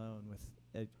forest alone with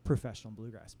a professional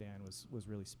bluegrass band was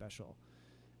really special.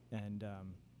 And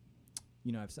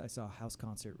I saw a house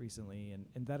concert recently,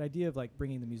 and that idea of like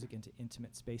bringing the music into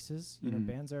intimate spaces,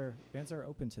 bands are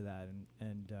open to that,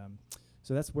 and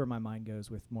so that's where my mind goes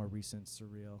with more recent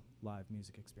surreal live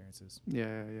music experiences.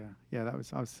 Yeah.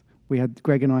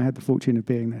 Greg and I had the fortune of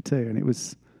being there too, and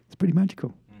it's pretty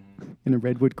magical in a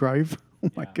redwood grove. Oh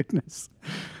my goodness.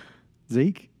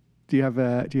 Zeke, do you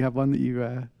have one that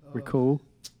you recall?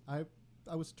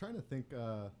 I was trying to think.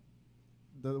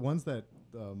 The ones that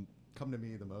come to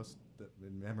me the most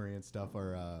in memory and stuff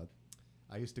are.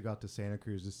 I used to go out to Santa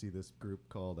Cruz to see this group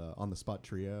called On the Spot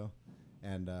Trio,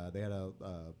 and they had a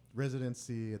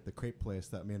residency at the Crepe Place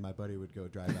that me and my buddy would go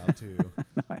drive out to.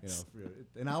 Nice.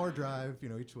 An hour drive,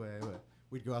 each way. But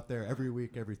we'd go out there every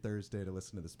week, every Thursday to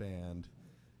listen to this band,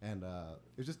 and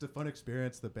it was just a fun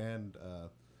experience. The band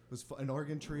was an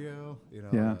organ trio,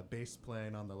 bass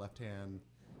playing on the left hand.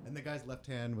 And the guy's left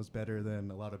hand was better than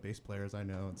a lot of bass players I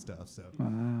know and stuff. So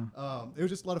it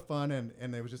was just a lot of fun,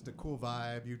 and it was just a cool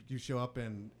vibe. You show up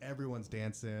and everyone's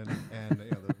dancing, and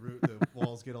the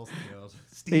walls get all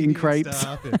steamy eating and crepes.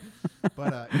 stuff.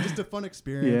 But it was just a fun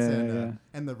experience, Yeah,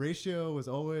 and the ratio was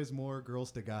always more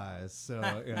girls to guys. So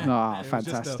it fantastic! was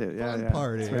just a fun yeah.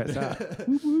 party. That's where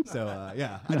it's at. So I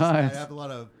Nice. have a lot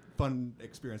of fun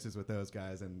experiences with those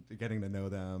guys and getting to know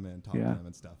them and talk to them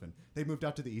and stuff. And they moved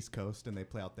out to the East Coast and they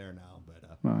play out there now, but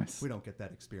Nice. we don't get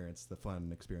that experience, the fun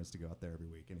experience to go out there every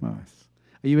week anymore. Nice.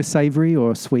 Are you a savoury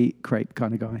or a sweet crepe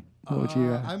kind of guy? What would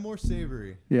you? I'm more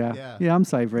savoury. Yeah, I'm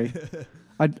savoury.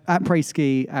 At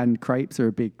Ski and crepes are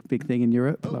a big thing in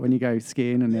Europe. Like when you go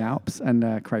skiing in the Alps,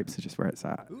 and crepes are just where it's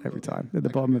at every time at the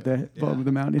bottom of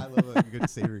the mountain. I love a good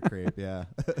savoury crepe. Yeah.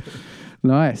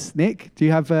 Nice. Nick, do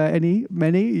you have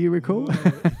many you recall?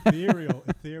 Ethereal.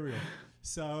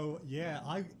 So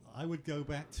I would go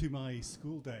back to my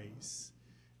school days,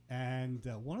 and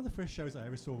one of the first shows I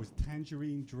ever saw was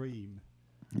Tangerine Dream.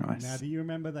 Nice. Now, do you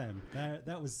remember them?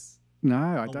 That was no,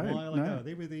 I a don't. while No. ago.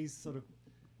 They were these sort of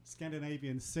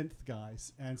Scandinavian synth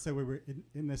guys, and so we were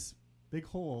in this big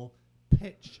hall,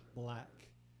 pitch black,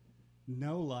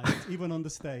 no lights, even on the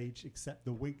stage, except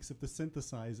the winks of the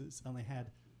synthesizers, and they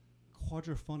had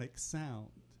quadraphonic sound.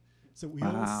 So we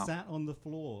all sat on the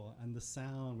floor, and the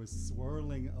sound was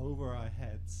swirling over our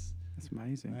heads. That's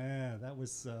amazing. Yeah, that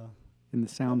was in the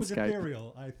that was soundscape.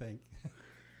 ethereal, I think.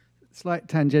 Slight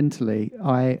tangentially,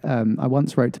 I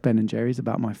once wrote to Ben and Jerry's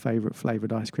about my favourite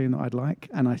flavoured ice cream that I'd like,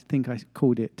 and I think I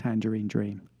called it Tangerine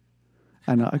Dream,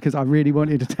 and because I really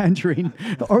wanted a tangerine,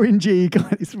 orangey,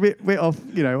 it's a bit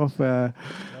off,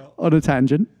 on a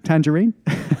tangerine,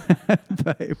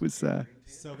 but it was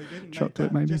So they didn't chocolate make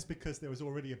that maybe. just because there was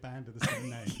already a band of the same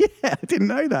name. Yeah, I didn't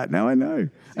know that. Now I know,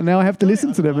 and now I have to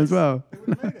listen to them as well.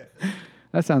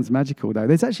 That sounds magical, though.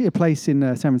 There's actually a place in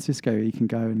San Francisco where you can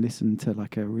go and listen to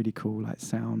like a really cool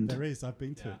sound. There is. I've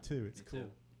been to it too. It's cool.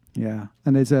 Yeah,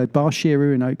 and there's a Bar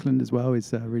Shiru in Oakland as well.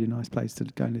 It's a really nice place to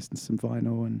go and listen to some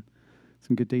vinyl and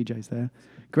some good DJs there.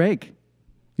 Greg,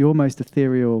 your most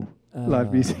ethereal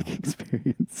live music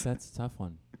experience. That's a tough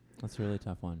one. That's a really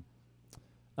tough one.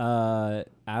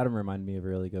 Adam reminded me of a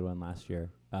really good one last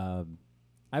year. I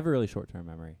have a really short-term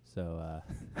memory, so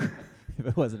if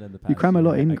it wasn't in the past, You cram a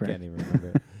lot in, I Greg. can't even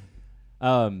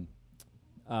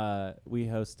remember. We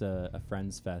host a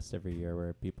Friends Fest every year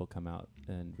where people come out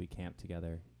and we camp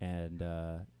together. And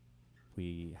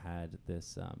we had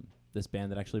this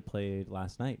band that actually played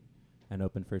last night and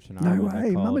opened for Chenaro. No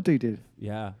way, Mamadou did.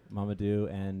 Yeah, Mamadou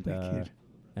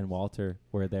and Walter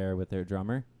were there with their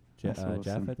drummer, That's awesome.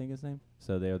 Jeff, I think his name.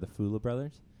 So they are the Fula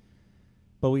Brothers.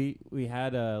 But we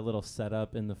had a little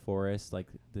setup in the forest, like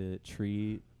the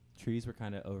trees were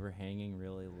kind of overhanging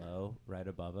really low right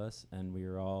above us, and we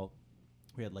were all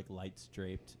we had like lights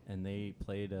draped, and they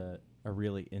played a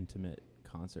really intimate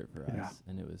concert for us,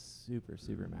 and it was super,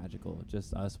 super magical.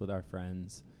 Just us with our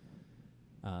friends,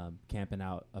 camping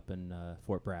out up in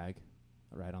Fort Bragg,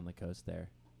 right on the coast there.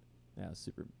 Yeah, it was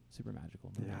super, super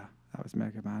magical. Yeah, that was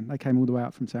mega, man. They came all the way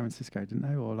out from San Francisco, didn't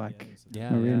they? Or like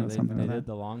Marin or something they like did that.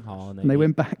 the long haul, and they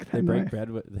went back. They then, broke bread.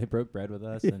 They broke bread with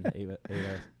us and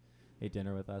ate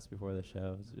dinner with us before the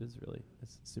show. It was really a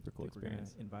super cool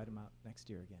experience. Invite them out next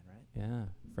year again, right? Yeah,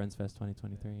 Friends Fest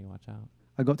 2023. Watch out.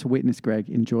 I got to witness Greg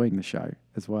enjoying the show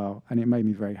as well, and it made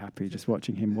me very happy just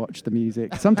watching him watch the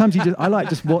music. Sometimes I like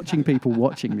just watching people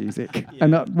watching music,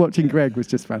 and watching Greg was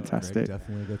just fantastic. Greg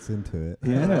definitely gets into it.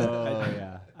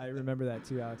 Yeah. I remember that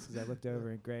too, Alex, because I looked over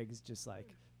and Greg's just like,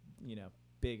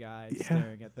 big eyes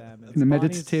staring at them. And in a Bonnie's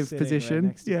meditative sitting position. Right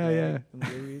next to Greg, Yeah. And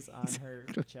Louie's on her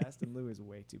chest, and Lou is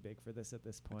way too big for this at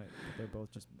this point. But they're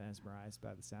both just mesmerized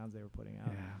by the sounds they were putting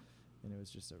out. Yeah. And it was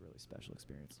just a really special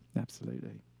experience.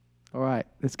 Absolutely. All right,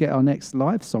 let's get our next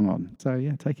live song on. So,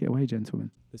 yeah, take it away, gentlemen.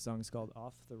 The song is called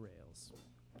Off the Rails.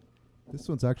 This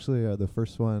one's actually the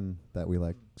first one that we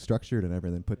like structured and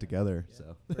everything put together. Yeah.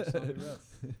 So First song we wrote.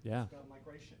 Yeah. Got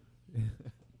migration.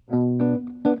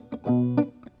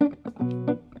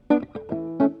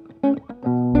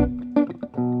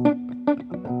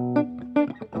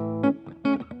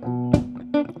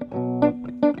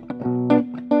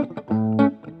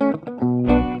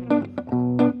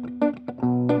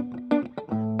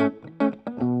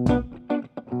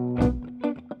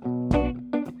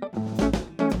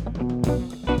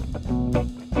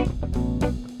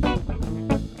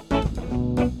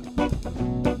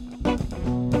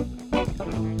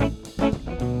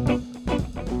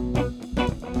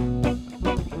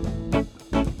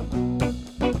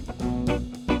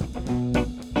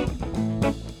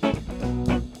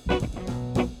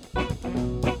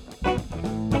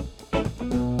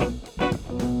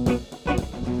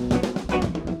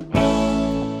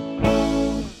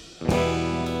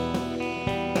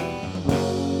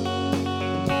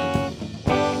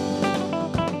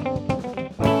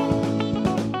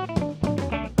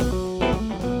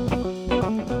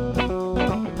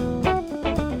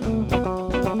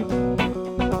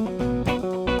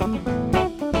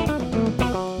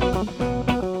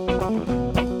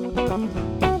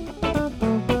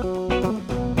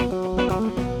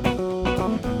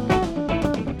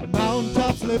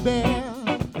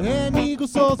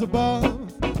 soars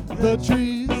above the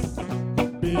trees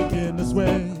begin to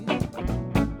sway.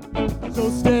 So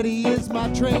steady is my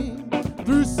train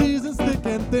through seasons thick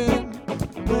and thin.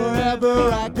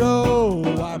 Wherever I go,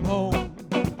 I'm home.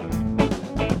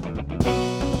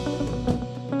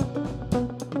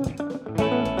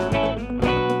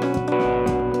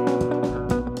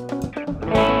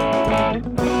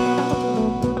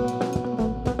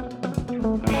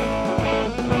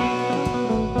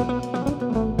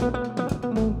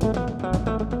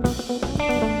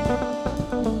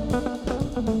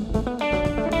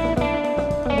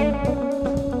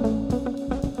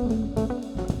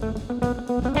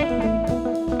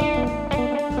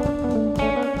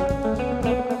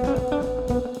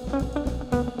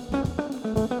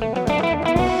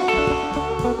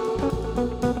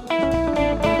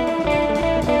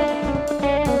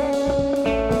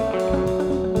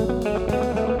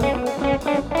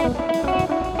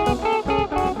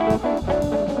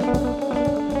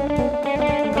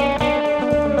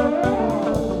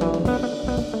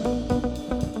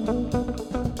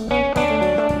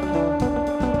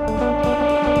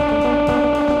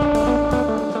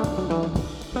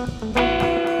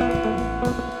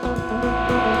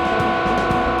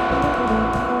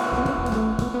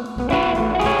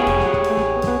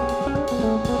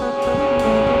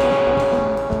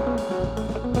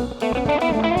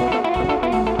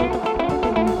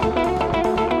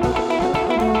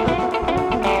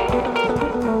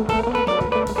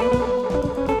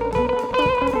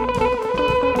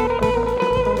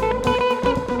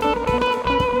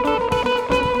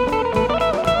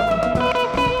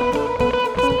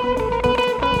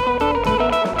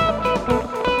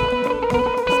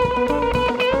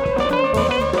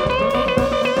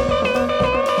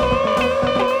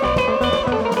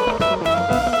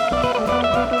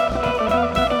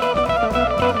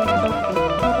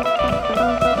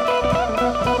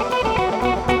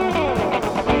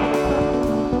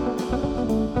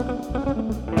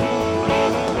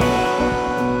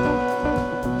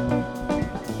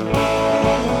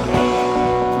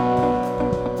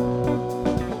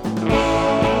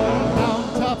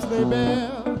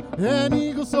 An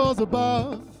eagle soars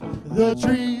above the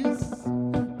trees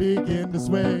begin to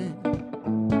sway.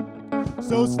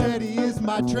 So steady is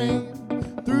my train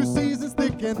through seasons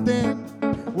thick and thin.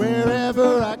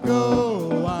 Wherever I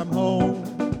go, I'm home.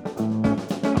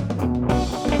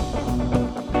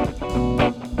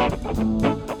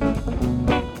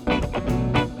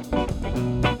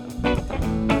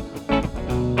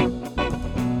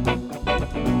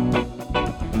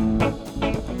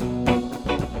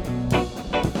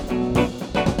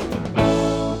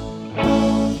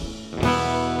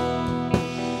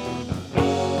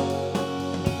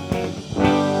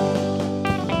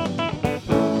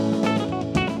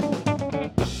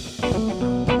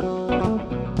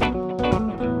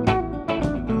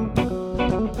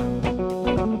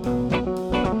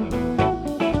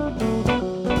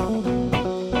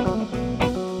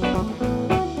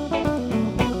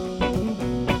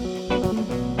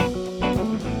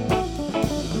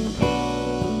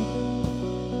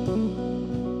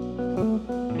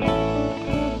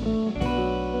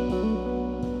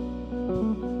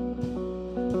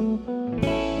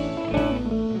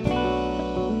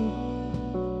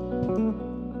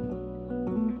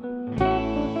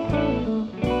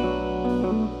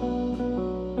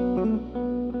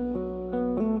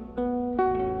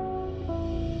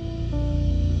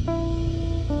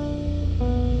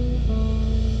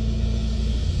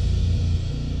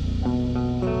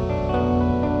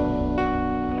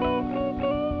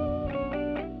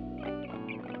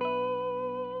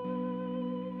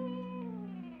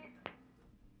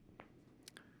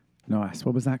 Nice.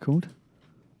 What was that called?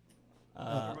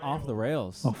 Off the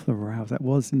Rails. Off the Rails. That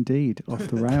was indeed Off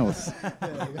the Rails.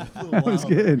 That was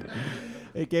good.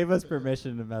 It gave us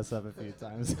permission to mess up a few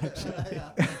times, actually.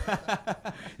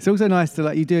 It's also nice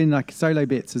to you doing like solo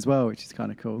bits as well, which is kind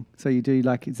of cool. So you do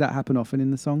does that happen often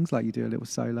in the songs? Like you do a little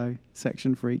solo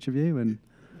section for each of you, and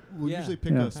we'll usually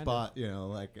pick a spot,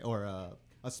 or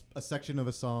a section of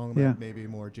a song that maybe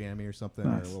more jammy or something,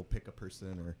 or we'll pick a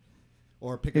person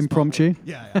or pick impromptu.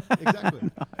 Yeah, exactly.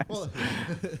 Nice. Well,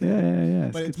 yeah.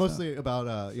 But it's mostly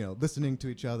about listening to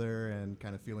each other and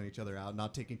kind of feeling each other out,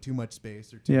 not taking too much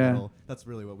space or too little. That's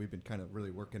really what we've been kind of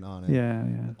really working on.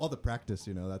 And all the practice,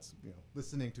 that's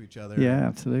listening to each other. Yeah,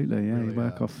 absolutely. Yeah, really, you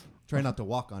work off. Try not to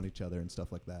walk on each other and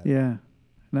stuff like that. Yeah,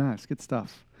 no, it's good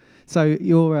stuff. So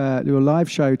your live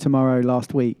show tomorrow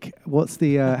last week. What's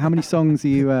the how many songs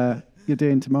are you're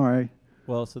doing tomorrow?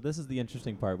 Well, so this is the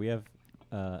interesting part. We have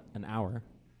an hour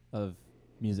of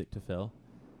music to fill,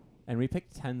 and we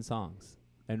picked 10 songs,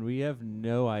 and we have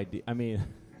no idea. I mean,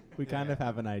 we kind of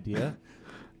have an idea,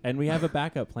 and we have a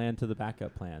backup plan to the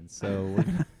backup plan. So we're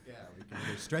gonna we can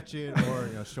either stretch it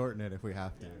or shorten it if we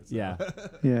have to. So. Yeah.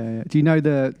 Do you know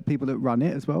the people that run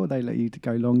it as well? They let you to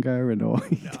go longer and or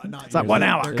it's like 1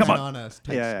 hour. Come on.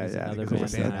 Yeah.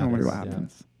 Normally what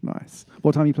happens. Nice.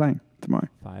 What time are you playing tomorrow?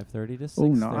 5:30 to 6:30.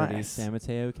 Oh, nice. San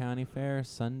Mateo County Fair,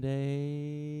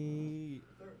 Sunday.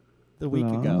 The week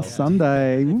ago.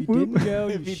 Sunday. If you didn't go,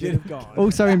 you should have gone.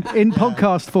 Also in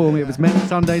podcast form, it was many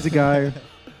Sundays ago.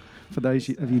 For those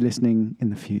of you listening in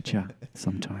the future,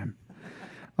 sometime.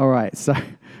 All right, so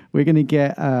we're going to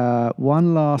get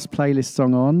one last playlist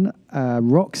song on,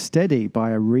 Rock Steady by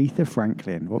Aretha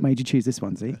Franklin. What made you choose this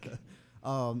one, Zeke?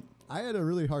 I had a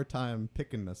really hard time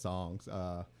picking the songs.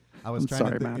 I was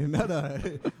trying to think.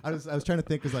 I was trying to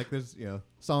think because there's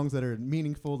songs that are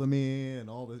meaningful to me and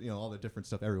all the different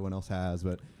stuff everyone else has.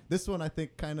 But this one I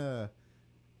think kind of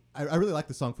I really like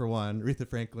the song for one. Aretha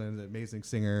Franklin's an amazing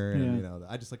singer, and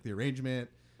I just like the arrangement,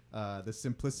 the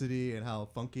simplicity and how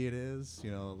funky it is.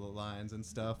 The lines and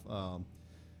stuff.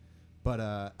 But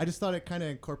I just thought it kind of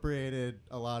incorporated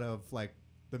a lot of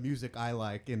the music I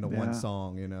like into one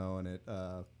song, and it.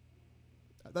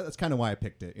 That's kind of why I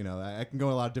picked it. I can go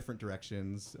in a lot of different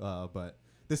directions, but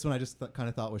this one I just kind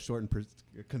of thought was short and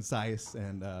concise,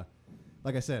 and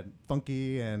like I said,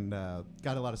 funky and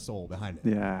got a lot of soul behind it.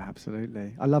 Yeah,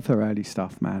 absolutely. I love her early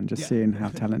stuff, man. Just seeing how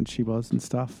talented she was and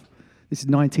stuff. This is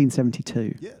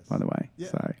 1972, by the way. Yeah,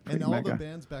 so and all the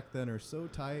bands back then are so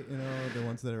tight. The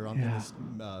ones that are on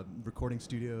the recording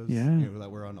studios. That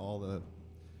were on all the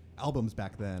albums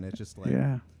back then. It's just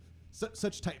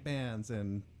such tight bands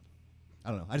and. I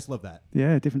don't know. I just love that.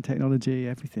 Yeah, different technology,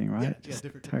 everything, right? Yeah,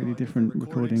 totally different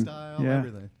recording style,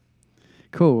 everything.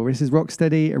 Cool. This is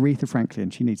Rocksteady, Aretha Franklin.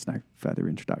 She needs no further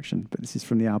introduction, but this is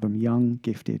from the album Young,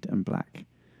 Gifted and Black.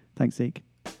 Thanks, Zeke.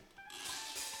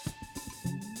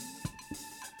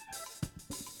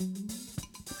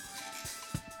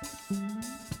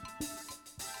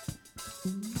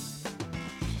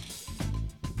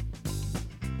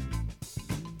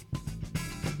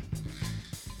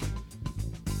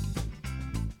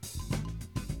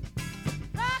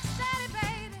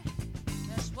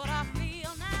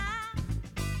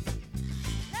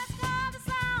 Let's call the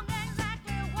song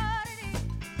exactly what it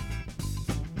is.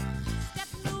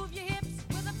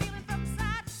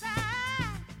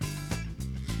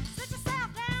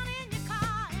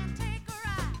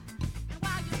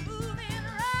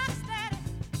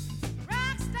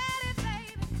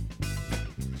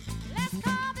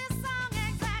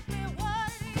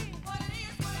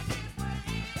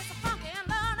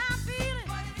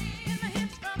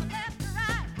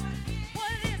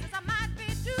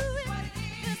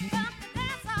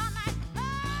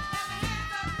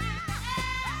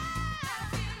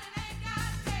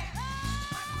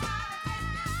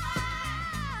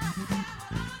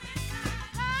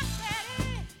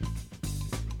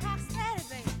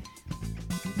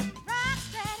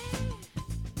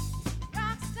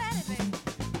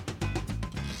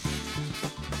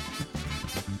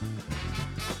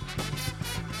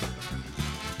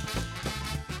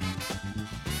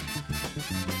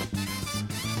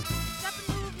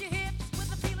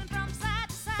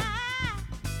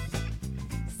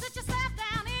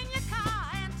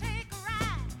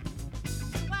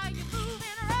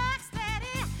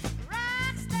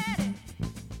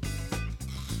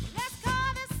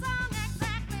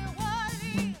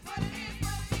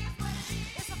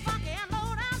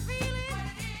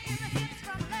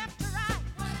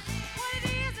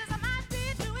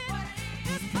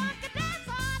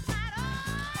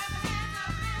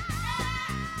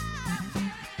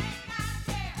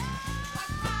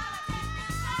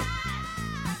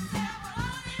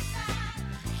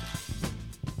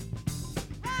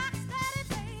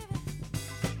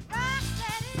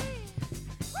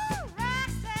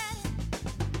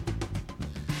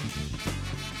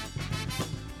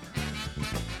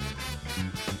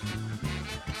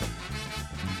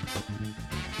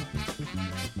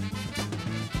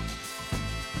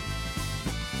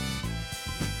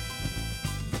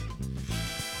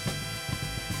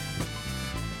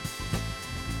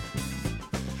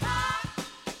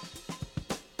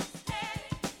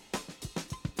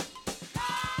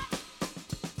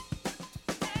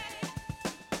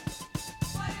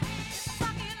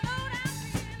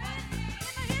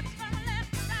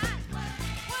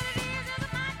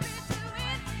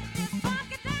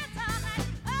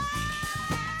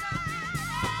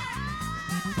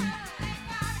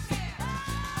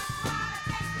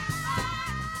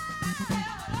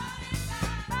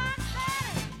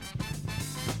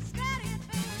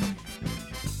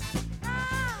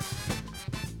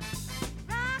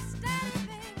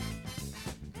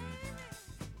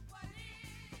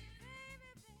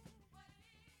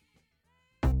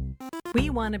 We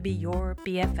want to be your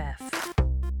BFF.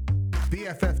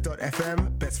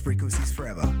 BFF.FM, best frequencies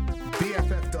forever.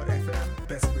 BFF.FM,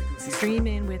 best frequencies.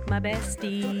 Streaming with my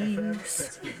besties.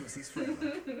 Best frequencies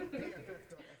forever.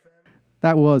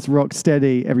 That was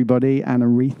Rocksteady, everybody, and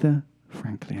Aretha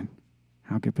Franklin.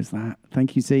 How good was that?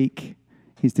 Thank you, Zeke.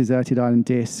 His Deserted Island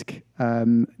Disc.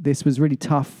 This was really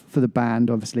tough for the band,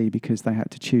 obviously, because they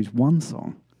had to choose one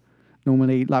song.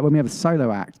 Normally, like when we have a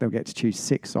solo act, they'll get to choose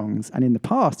 6 songs. And in the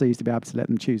past, I used to be able to let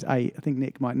them choose 8. I think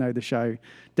Nick might know the show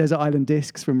Desert Island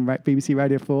Discs from BBC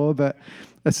Radio 4, but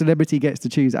a celebrity gets to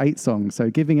choose 8 songs. So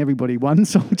giving everybody one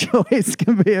song choice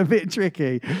can be a bit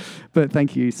tricky. But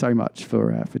thank you so much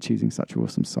for choosing such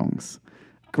awesome songs.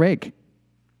 Greg,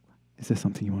 is there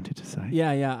something you wanted to say?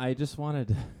 Yeah. I just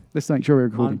wanted... Let's make sure we're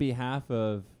recording. On behalf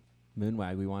of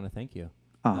Moonwag, we want to thank you.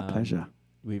 Pleasure.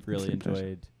 We've really Absolute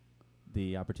enjoyed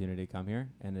the opportunity to come here,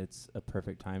 and it's a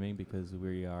perfect timing because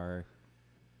we are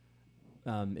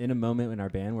in a moment in our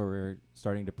band where we're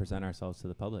starting to present ourselves to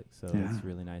the public. So it's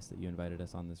really nice that you invited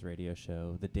us on this radio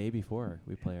show the day before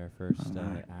we play our first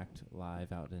act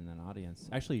live out in an audience.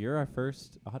 Actually, you're our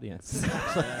first audience.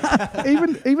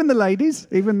 even the ladies,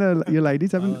 your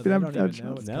ladies haven't been able to.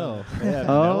 No.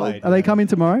 Are they coming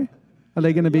tomorrow? Are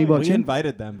they going to be watching? We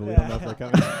invited them, but we don't know if they're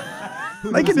coming.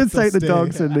 They can just take the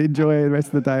dogs and enjoy the rest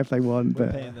of the day if they want.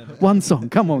 But one song,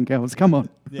 come on, girls, come on.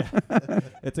 Yeah,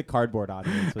 it's a cardboard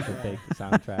audience with a fake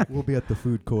soundtrack. We'll be at the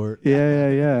food court.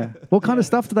 Yeah. What kind of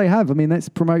stuff do they have? I mean, let's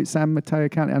promote San Mateo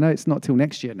County. I know it's not till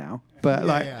next year now, but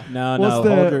No.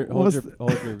 Hold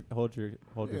your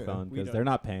phone because they're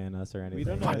not paying us or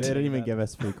anything. They didn't even give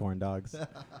us free corn dogs.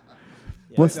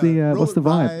 What's the vibe?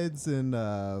 Rides and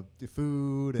the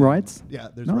food. And rides? Yeah,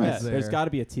 there's nice. rides there. There's got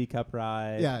to be a teacup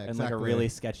ride. Yeah, and like a really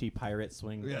sketchy pirate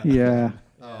swing. Yeah.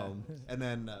 And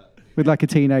then with like a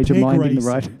teenager minding the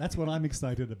ride. That's what I'm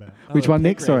excited about. Which one,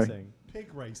 Nick? Sorry.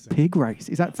 Pig racing. Pig race.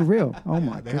 Is that for real? Oh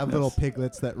my god. They have little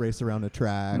piglets that race around a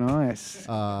track. Nice.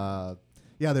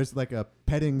 There's like a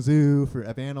petting zoo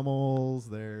of animals.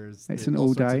 There's an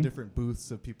all sorts day. of different booths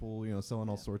of people, selling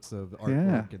all sorts of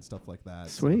artwork and stuff like that.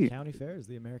 Sweet. County fair is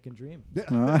the American dream.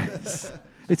 Nice.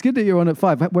 It's good that you're on at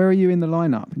 5. Where are you in the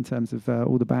lineup in terms of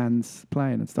all the bands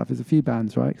playing and stuff? There's a few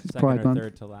bands, right? It's Second Pride or Month.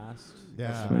 third to last.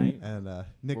 Yeah, Sweet. and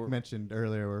Nick mentioned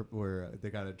earlier they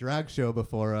got a drag show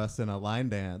before us and a line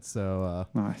dance, so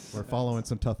nice. We're following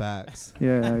some tough acts.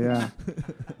 Yeah.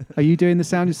 Are you doing the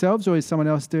sound yourselves, or is someone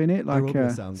else doing it? There will be a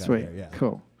sound guy sweet, there, yeah.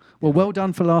 Cool. Well, well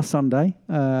done for last Sunday.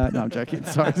 No, I'm joking.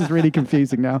 Sorry, this is really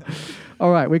confusing now.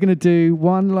 All right, we're going to do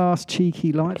one last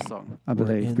cheeky live song, I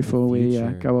believe, before we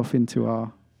go off into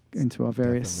our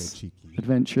various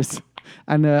adventures.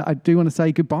 And I do want to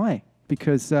say goodbye,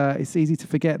 because it's easy to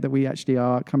forget that we actually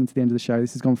are coming to the end of the show.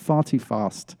 This has gone far too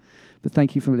fast. But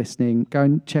thank you for listening. Go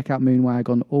and check out Moonwag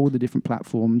on all the different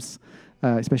platforms,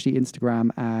 especially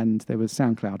Instagram, and there was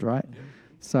SoundCloud, right? Mm-hmm.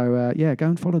 So, go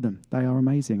and follow them. They are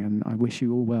amazing, and I wish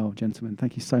you all well, gentlemen.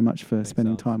 Thank you so much for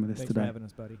spending time with us today.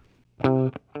 Thanks for having us, buddy.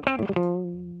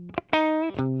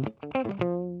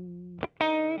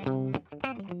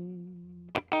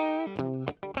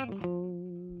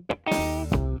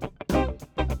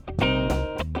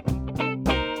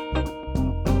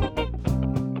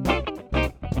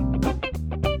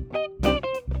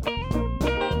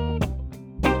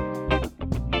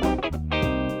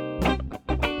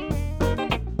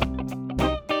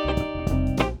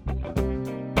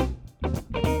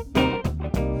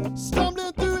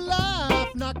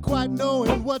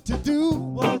 Knowing what to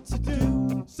do.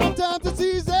 Sometimes it's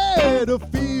easy to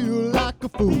feel like a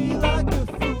fool.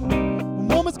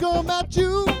 Moments come at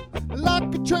you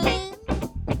like a train.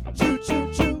 Choo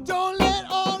choo choo. Don't let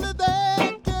all of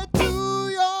that get to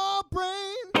your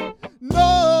brain.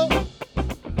 Know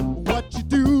what you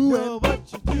do.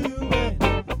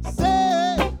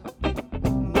 Say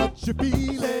what you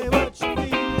feeling.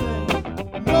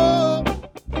 Know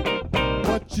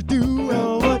what you do.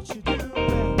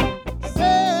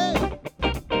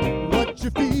 You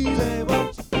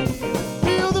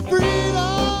feel the freedom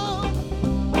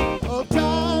of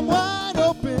time wide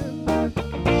open,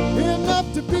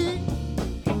 enough to be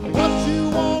what you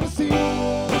want to see.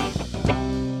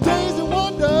 Days of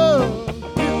wonder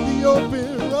in the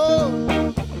open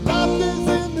road. Life is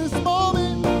in this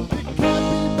moment, it can't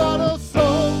be but a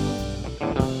song.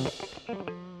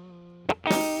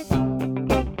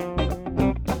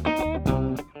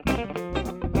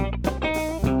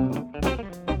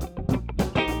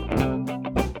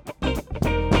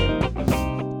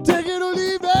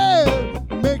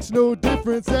 No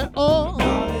difference at all.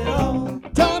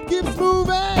 Time keeps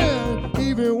moving,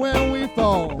 even when we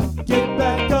fall. Get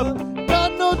back up.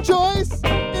 Got no choice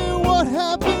in what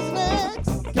happens next.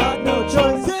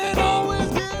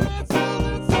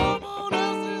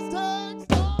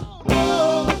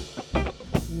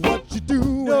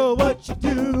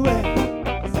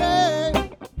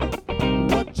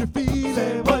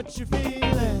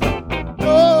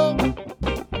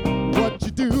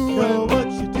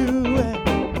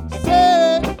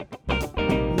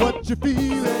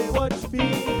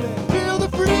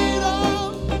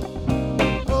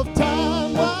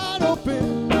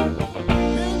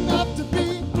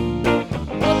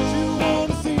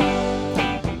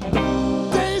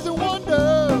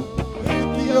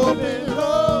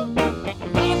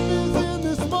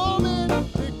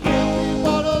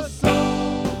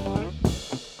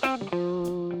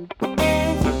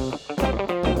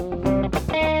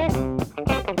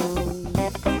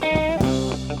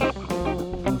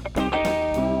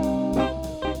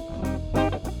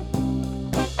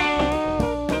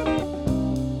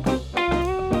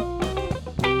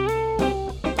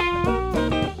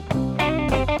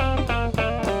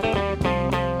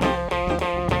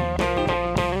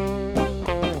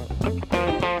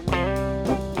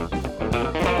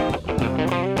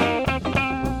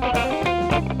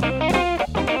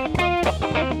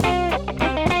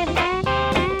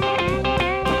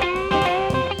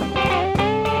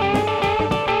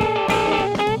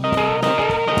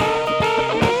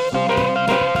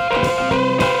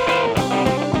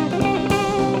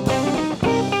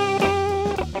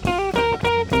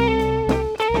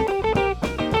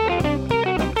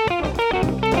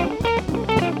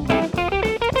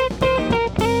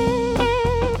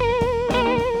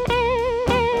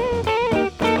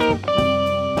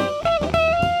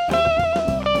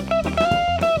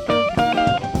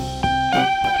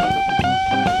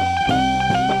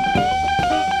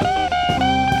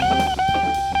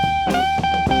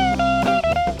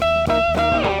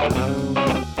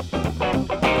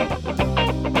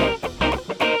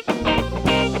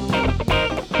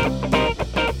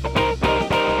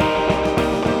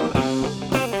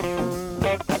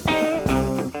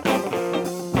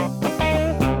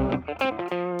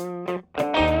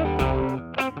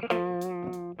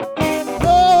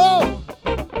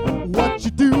 what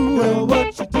you do and what